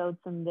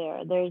anecdotes in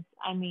there. There's,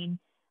 I mean,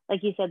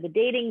 like you said, the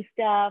dating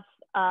stuff,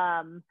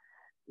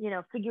 you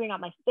know, figuring out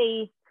my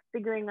faith,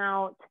 figuring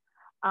out,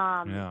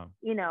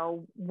 you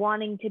know,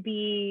 wanting to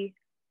be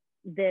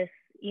this,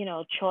 you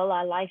know,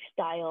 chola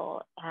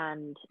lifestyle,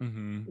 and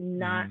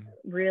not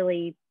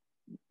really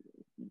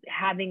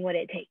having what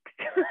it takes.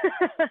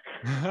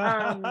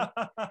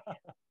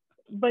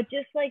 But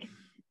just like,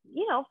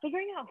 you know,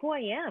 figuring out who I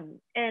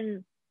am.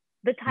 And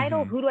the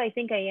title, Who Do I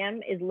Think I Am,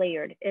 is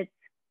layered. It's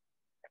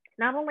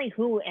not only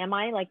who am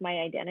I, like my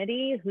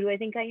identity, who do I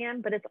think I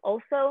am, but it's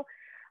also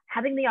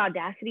having the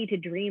audacity to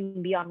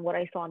dream beyond what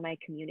I saw in my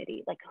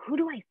community. Like, who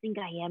do I think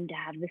I am to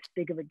have this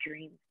big of a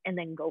dream and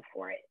then go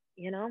for it,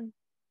 you know?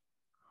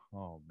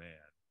 Oh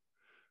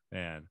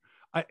man,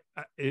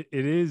 it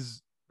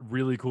is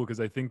really cool, because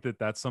I think that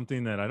that's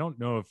something that I don't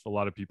know if a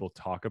lot of people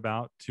talk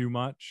about too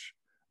much,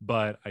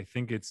 but I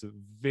think it's a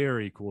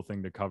very cool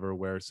thing to cover,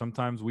 where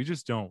sometimes we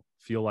just don't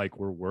feel like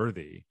we're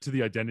worthy. To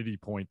the identity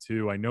point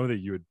too, I know that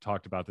you had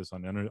talked about this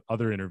on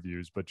other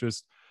interviews, but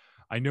just,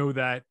 I know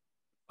that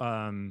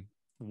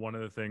one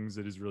of the things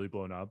that has really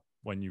blown up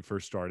when you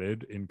first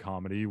started in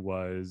comedy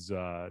was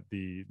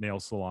the nail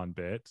salon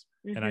bit.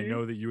 Mm-hmm. And I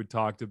know that you had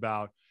talked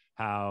about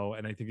how,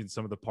 and I think in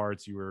some of the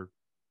parts you were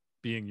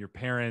being your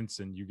parents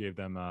and you gave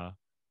them an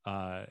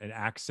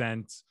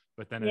accent.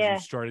 But then as you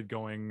started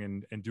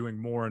going and doing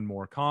more and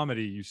more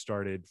comedy, you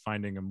started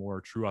finding a more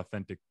true,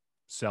 authentic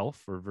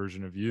self or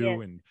version of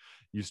you. And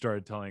you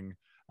started telling,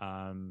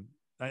 and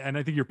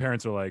I think your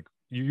parents are like,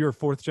 you're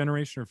fourth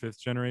generation or fifth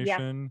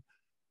generation?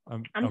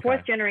 I'm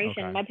fourth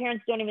generation. Okay. My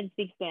parents don't even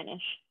speak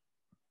Spanish.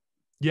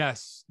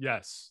 Yes.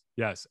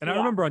 And I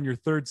remember on your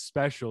third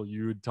special,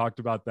 you had talked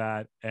about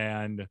that,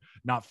 and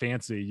not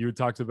fancy. You had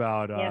talked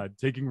about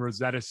taking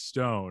Rosetta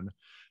Stone.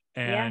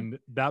 And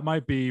that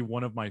might be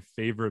one of my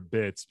favorite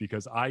bits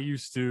because I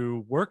used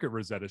to work at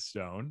Rosetta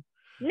Stone.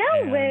 No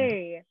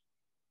way.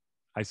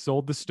 I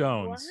sold the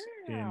stones.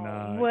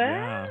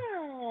 Wow.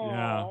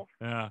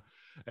 Yeah.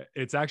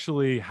 It's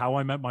actually how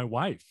I met my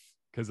wife,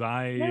 because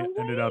I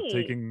ended up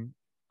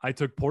I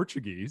took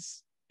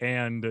Portuguese,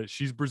 and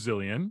she's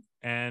Brazilian,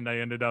 and I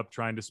ended up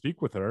trying to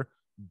speak with her,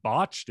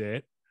 botched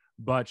it,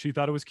 but she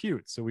thought it was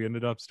cute. So we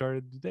ended up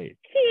starting to date.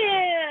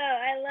 Yeah,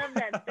 I love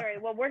that story.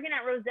 Well, working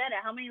at Rosetta,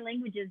 how many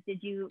languages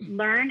did you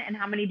learn and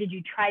how many did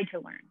you try to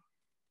learn?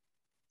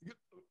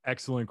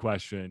 Excellent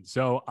question.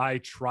 So I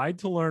tried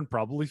to learn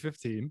probably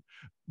 15,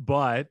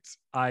 but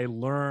I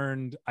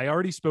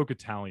already spoke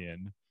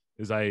Italian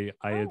because I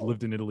had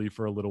lived in Italy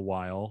for a little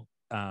while.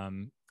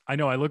 I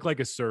know I look like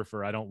a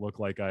surfer. I don't look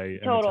like I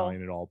am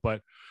Italian at all,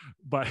 but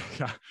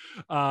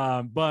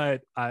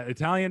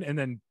Italian, and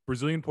then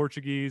Brazilian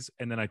Portuguese.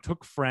 And then I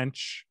took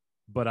French,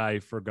 but I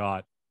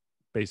forgot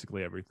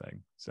basically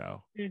everything.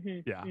 So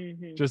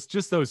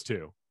just those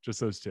two.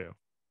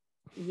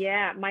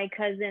 Yeah, my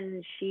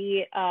cousin,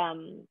 she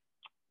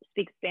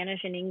speaks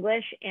Spanish and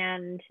English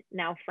and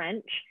now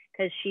French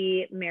because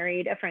she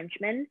married a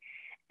Frenchman,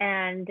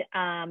 and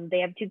they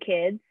have 2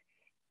 kids.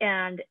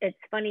 And it's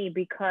funny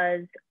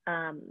because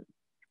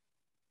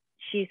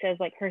she says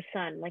like her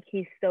son, like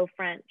he's so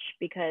French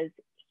because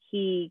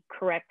he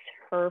corrects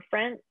her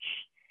French,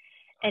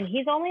 and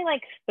he's only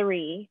like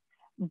 3.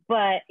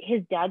 But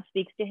his dad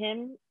speaks to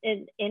him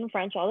in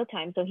French all the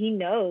time, so he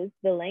knows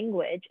the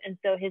language. And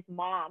so his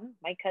mom,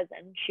 my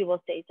cousin, she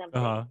will say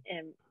something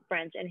in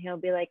French, and he'll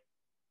be like,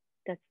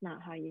 "That's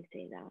not how you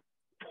say that."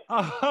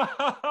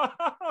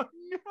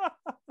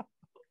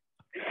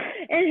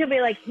 And she'll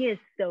be like, "He is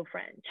so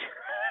French."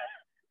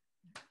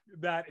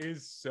 That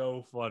is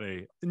so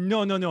funny.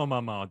 No,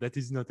 mama, that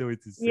is not how it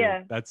is.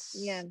 That's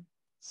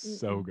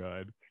so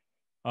good.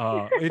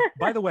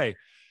 By the way,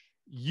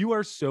 you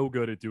are so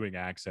good at doing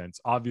accents.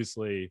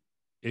 Obviously,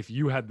 if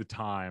you had the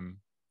time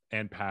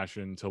and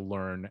passion to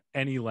learn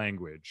any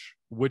language,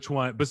 which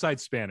one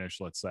besides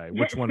Spanish, let's say,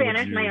 which one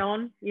Spanish, would you? My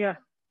own, yeah.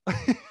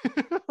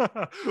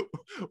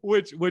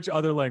 Which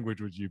other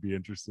language would you be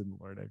interested in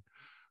learning?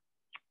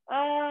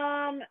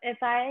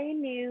 If I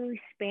knew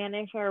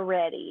Spanish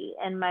already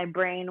and my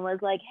brain was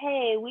like,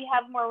 hey, we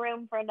have more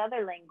room for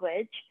another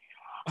language,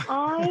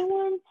 I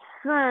would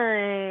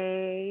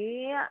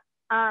say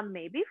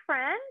maybe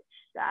French.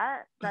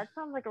 That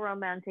sounds like a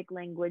romantic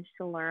language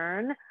to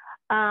learn.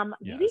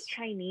 Maybe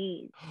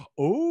Chinese.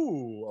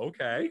 Oh,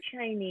 okay. Maybe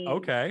Chinese.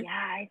 Okay. Yeah,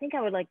 I think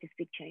I would like to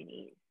speak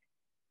Chinese.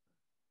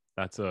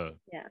 That's a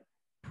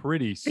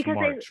pretty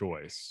smart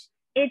choice.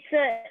 It's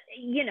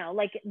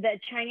like the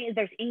Chinese,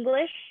 there's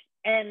English,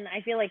 and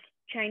I feel like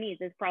Chinese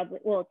is probably,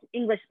 well,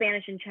 English,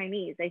 Spanish, and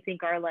Chinese, I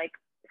think are like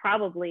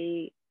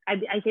probably,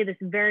 I say this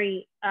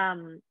very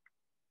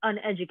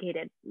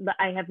uneducated.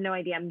 I have no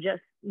idea. I'm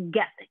just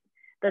guessing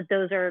that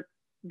those are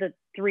the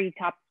 3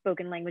 top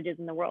spoken languages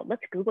in the world.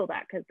 Let's Google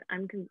that because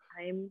I'm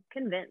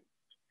convinced.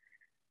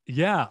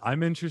 Yeah,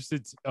 I'm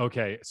interested.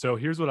 Okay, so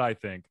here's what I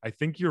think. I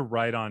think you're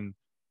right on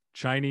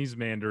Chinese,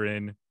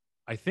 Mandarin.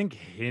 I think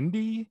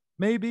Hindi,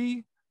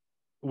 maybe,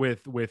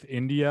 with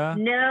India.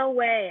 No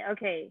way.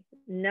 Okay,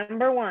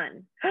 number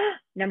 1.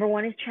 Number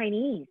 1 is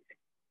Chinese.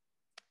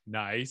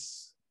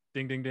 Nice.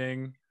 Ding, ding,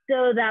 ding.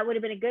 So that would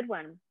have been a good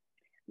one.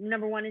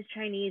 Number 1 is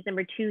Chinese.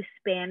 Number 2,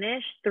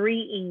 Spanish.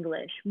 3,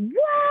 English. What?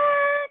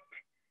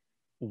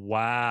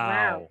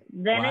 Wow.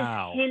 Then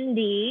it's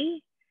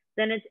Hindi.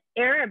 Then it's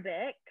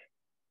Arabic.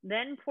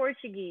 Then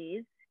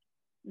Portuguese.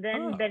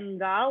 Then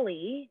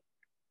Bengali.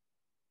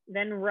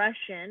 Then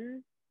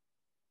Russian.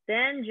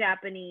 Then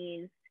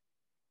Japanese.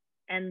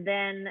 And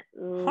then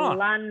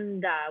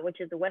Landa,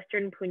 which is the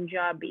Western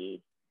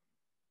Punjabi.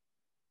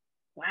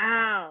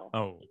 Wow.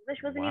 Oh,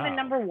 English wasn't even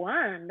number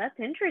 1. That's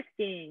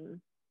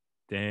interesting.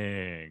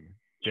 Dang.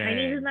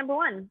 Chinese is number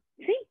 1.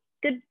 See?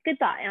 Good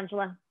thought,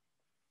 Anjelah.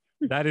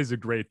 That is a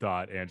great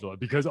thought, Anjelah,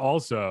 because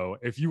also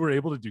if you were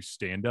able to do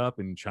stand-up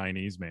in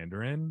Chinese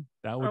Mandarin,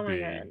 that would be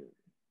God.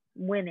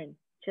 Winning.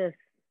 Just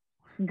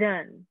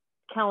done.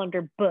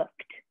 Calendar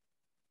booked.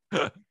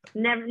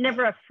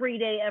 Never a free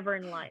day ever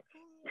in life.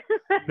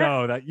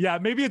 No,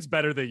 maybe it's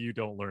better that you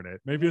don't learn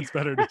it. Maybe it's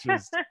better to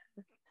just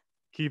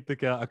keep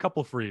a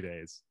couple free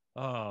days.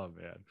 Oh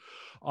man.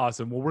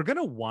 Awesome. Well, we're going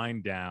to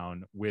wind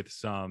down with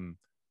some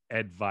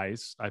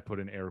advice, I put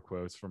in air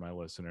quotes for my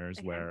listeners,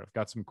 Okay. where I've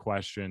got some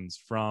questions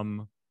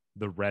from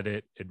the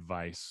Reddit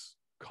advice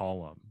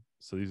column.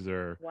 So these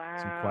are some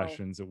Wow.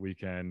 questions that we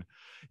can,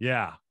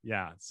 yeah.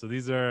 So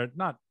these are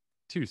not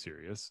too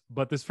serious,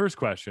 but this first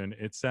question,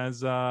 it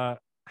says,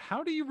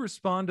 how do you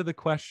respond to the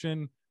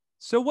question,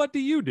 so what do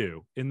you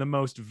do, in the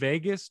most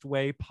vaguest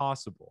way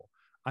possible?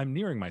 I'm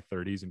nearing my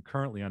 30s and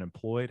currently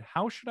unemployed.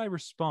 How should I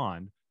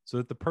respond so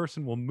that the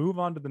person will move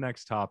on to the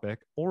next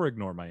topic or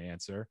ignore my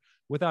answer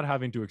without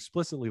having to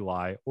explicitly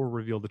lie or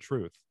reveal the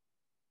truth?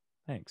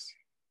 Thanks.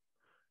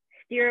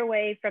 Steer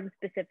away from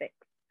specifics.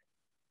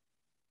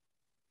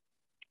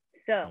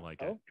 I So,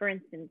 like it. for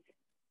instance,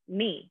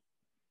 me,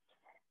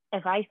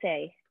 if I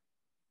say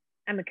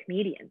I'm a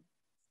comedian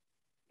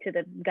to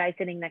the guy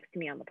sitting next to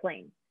me on the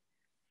plane,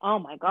 oh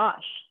my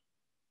gosh,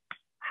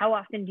 how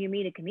often do you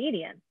meet a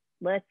comedian?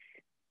 Let's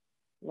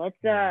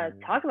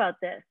talk about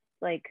this.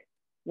 Like,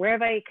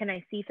 can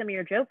I see some of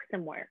your jokes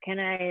somewhere?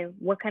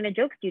 What kind of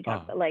jokes do you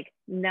talk about? Like,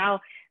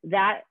 now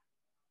that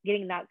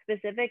getting that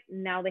specific,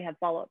 now they have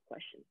follow-up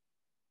questions.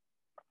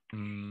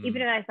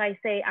 Even if I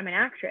say I'm an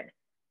actress,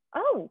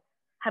 oh,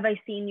 have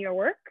I seen your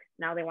work?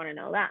 Now they want to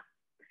know that.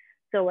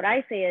 So what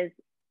I say is,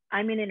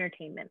 I'm in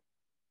entertainment.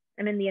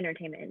 I'm in the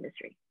entertainment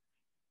industry.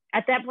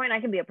 At that point,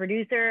 I could be a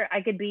producer.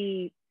 I could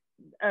be,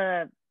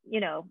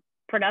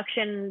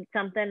 production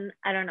something.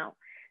 I don't know.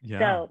 Yeah.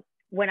 So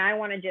when I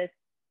want to just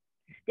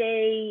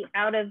stay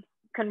out of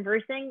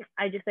conversing,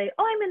 I just say,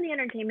 oh, I'm in the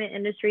entertainment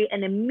industry,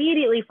 and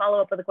immediately follow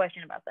up with a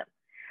question about them.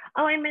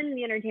 Oh, I'm in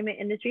the entertainment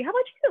industry. How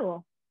about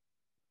you?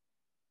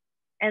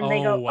 And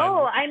they go,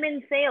 I'm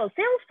in sales.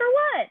 Sales for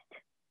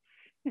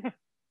what?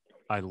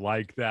 I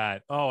like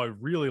that. Oh, I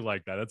really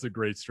like that. That's a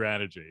great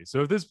strategy.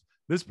 So if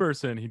this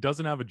person, he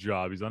doesn't have a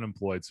job, he's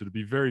unemployed. So to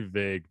be very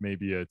vague,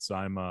 maybe it's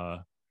I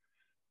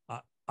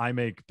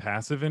make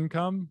passive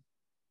income,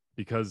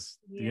 because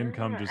the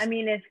income just, I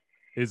mean, if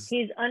is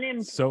he's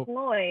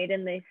unemployed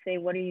and they say,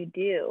 what do you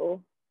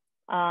do?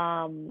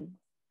 I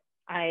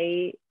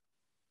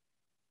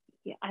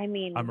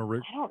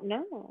don't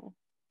know.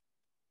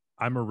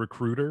 I'm a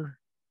recruiter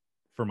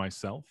for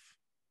myself,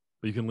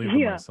 but you can leave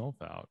the myself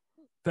out.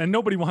 And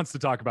nobody wants to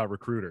talk about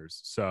recruiters.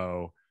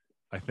 So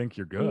I think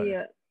you're good.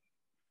 Yeah.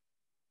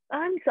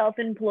 I'm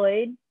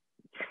self-employed.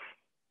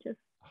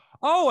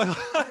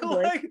 I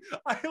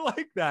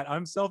like that.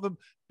 I'm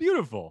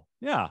beautiful.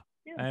 Yeah.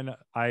 And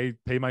I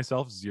pay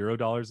myself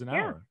 $0 an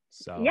hour.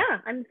 So yeah,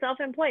 I'm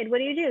self-employed. What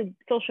do you do?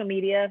 Social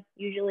media,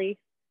 usually.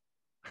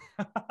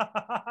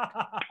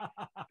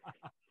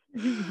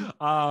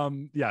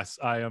 Yes,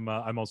 I am.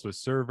 I'm also a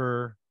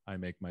server. I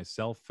make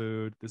myself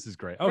food. This is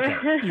great. Okay,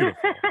 beautiful.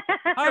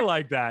 I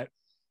like that.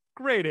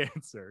 Great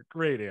answer.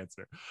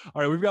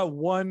 All right, we've got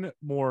one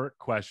more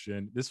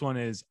question. This one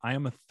is, I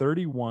am a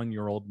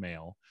 31-year-old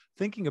male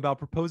thinking about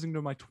proposing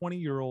to my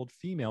 20-year-old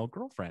female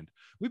girlfriend.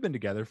 We've been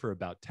together for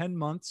about 10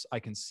 months. I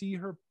can see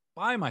her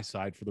by my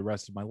side for the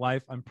rest of my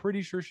life. I'm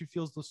pretty sure she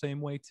feels the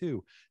same way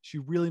too. She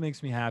really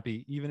makes me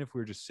happy, even if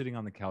we're just sitting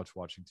on the couch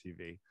watching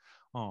TV.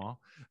 Aw,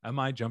 am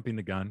I jumping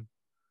the gun?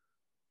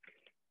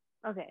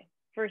 Okay,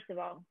 first of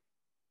all,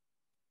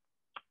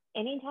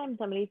 anytime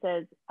somebody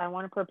says, I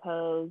want to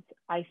propose,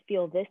 I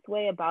feel this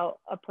way about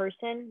a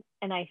person,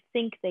 and I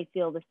think they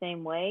feel the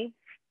same way,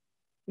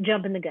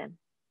 jumping the gun.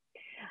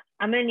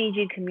 I'm going to need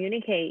you to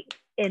communicate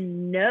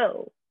and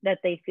know that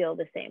they feel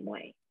the same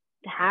way.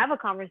 To have a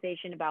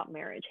conversation about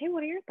marriage. Hey,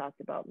 what are your thoughts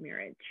about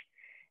marriage?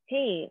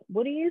 Hey,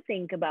 what do you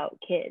think about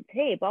kids?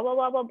 Hey, blah, blah,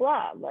 blah, blah,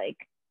 blah. Like,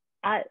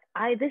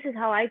 this is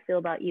how I feel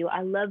about you.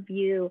 I love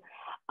you.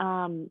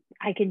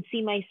 I can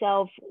see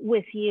myself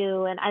with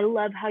you, and I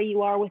love how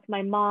you are with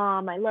my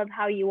mom. I love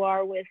how you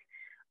are with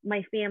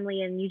my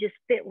family, and you just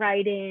fit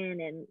right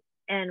in.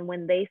 And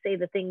when they say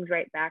the things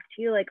right back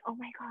to you, like, oh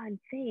my God,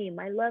 same,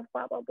 I love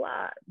blah, blah,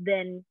 blah,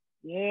 then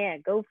yeah,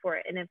 go for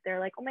it. And if they're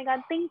like, oh my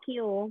God, thank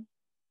you,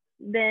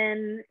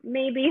 then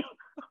maybe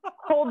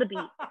hold the beat.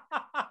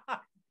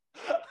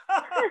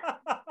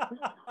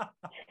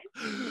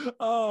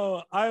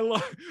 Oh,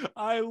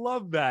 I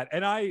love that.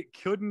 And I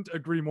couldn't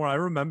agree more. I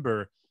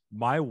remember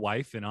my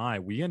wife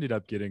and we ended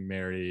up getting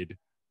married.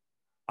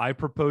 I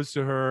proposed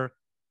to her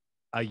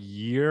a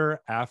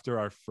year after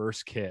our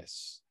first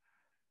kiss,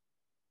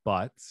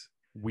 but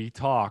we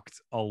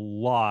talked a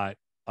lot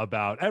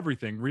about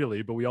everything,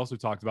 really, but we also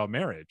talked about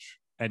marriage,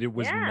 and it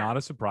was not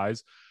a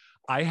surprise.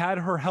 I had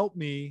her help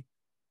me,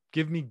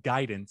 give me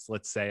guidance,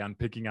 let's say, on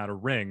picking out a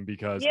ring,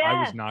 because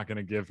I was not going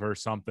to give her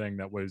something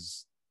that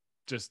was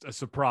just a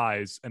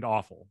surprise and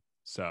awful.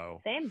 So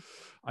same.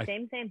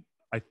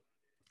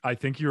 I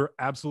think you're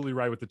absolutely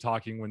right with the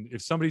talking.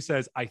 If somebody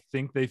says, I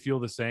think they feel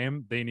the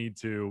same, they need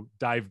to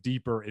dive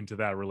deeper into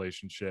that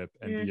relationship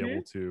and be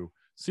able to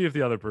see if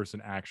the other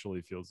person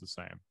actually feels the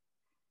same.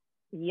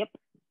 Yep.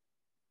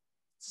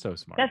 So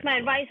smart. That's my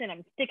advice, and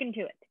I'm sticking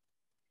to it.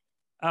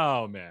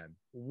 Oh, man.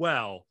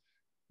 Well,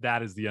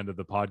 that is the end of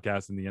the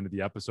podcast and the end of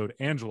the episode.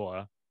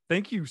 Anjelah,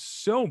 thank you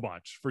so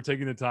much for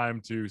taking the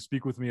time to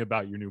speak with me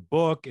about your new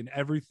book and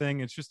everything.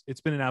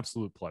 It's been an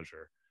absolute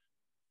pleasure.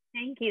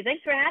 Thank you.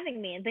 Thanks for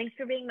having me, and thanks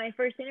for being my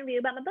first interview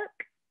about my book.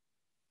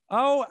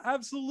 Oh,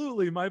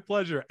 absolutely. My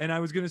pleasure. And I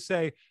was going to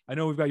say, I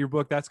know we've got your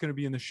book. That's going to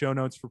be in the show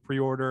notes for pre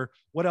order.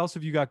 What else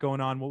have you got going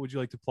on? What would you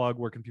like to plug?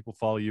 Where can people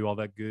follow you? All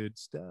that good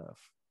stuff.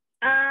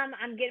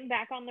 I'm getting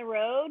back on the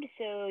road,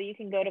 so you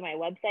can go to my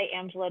website,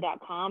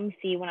 anjelah.com,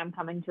 see when I'm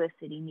coming to a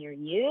city near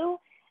you.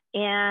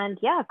 And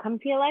yeah, come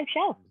see a live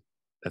show.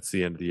 That's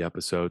the end of the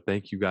episode.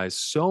 Thank you guys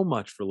so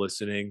much for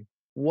listening.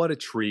 What a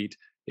treat.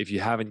 If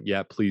you haven't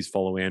yet, please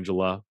follow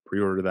Anjelah,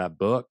 pre order that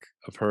book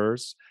of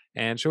hers,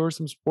 and show her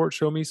some support.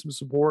 Show me some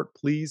support.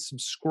 Please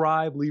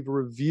subscribe, leave a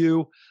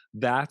review.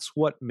 That's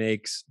what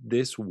makes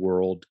this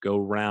world go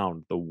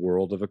round, the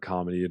world of a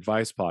comedy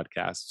advice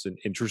podcast. It's an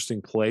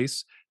interesting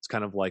place. It's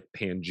kind of like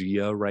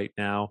Pangea right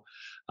now.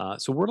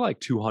 So we're like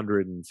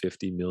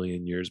 250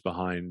 million years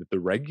behind the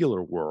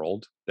regular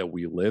world that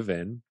we live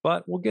in,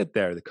 but we'll get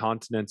there. The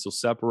continents will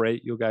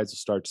separate. You guys will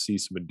start to see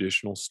some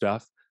additional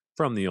stuff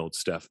from the old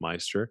Steph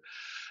Meister,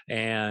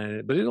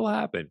 but it'll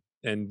happen.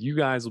 And you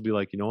guys will be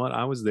like, you know what?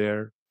 I was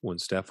there when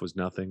Steph was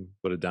nothing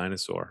but a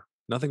dinosaur,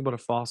 nothing but a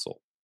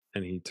fossil,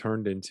 and he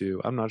turned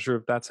into. I'm not sure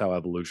if that's how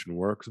evolution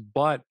works,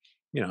 but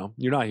you're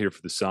not here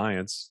for the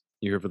science.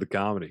 You're here for the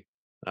comedy.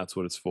 That's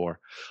what it's for.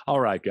 All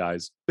right,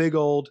 guys. Big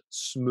old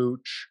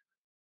smooch.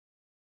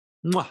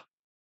 Mwah.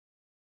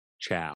 Ciao.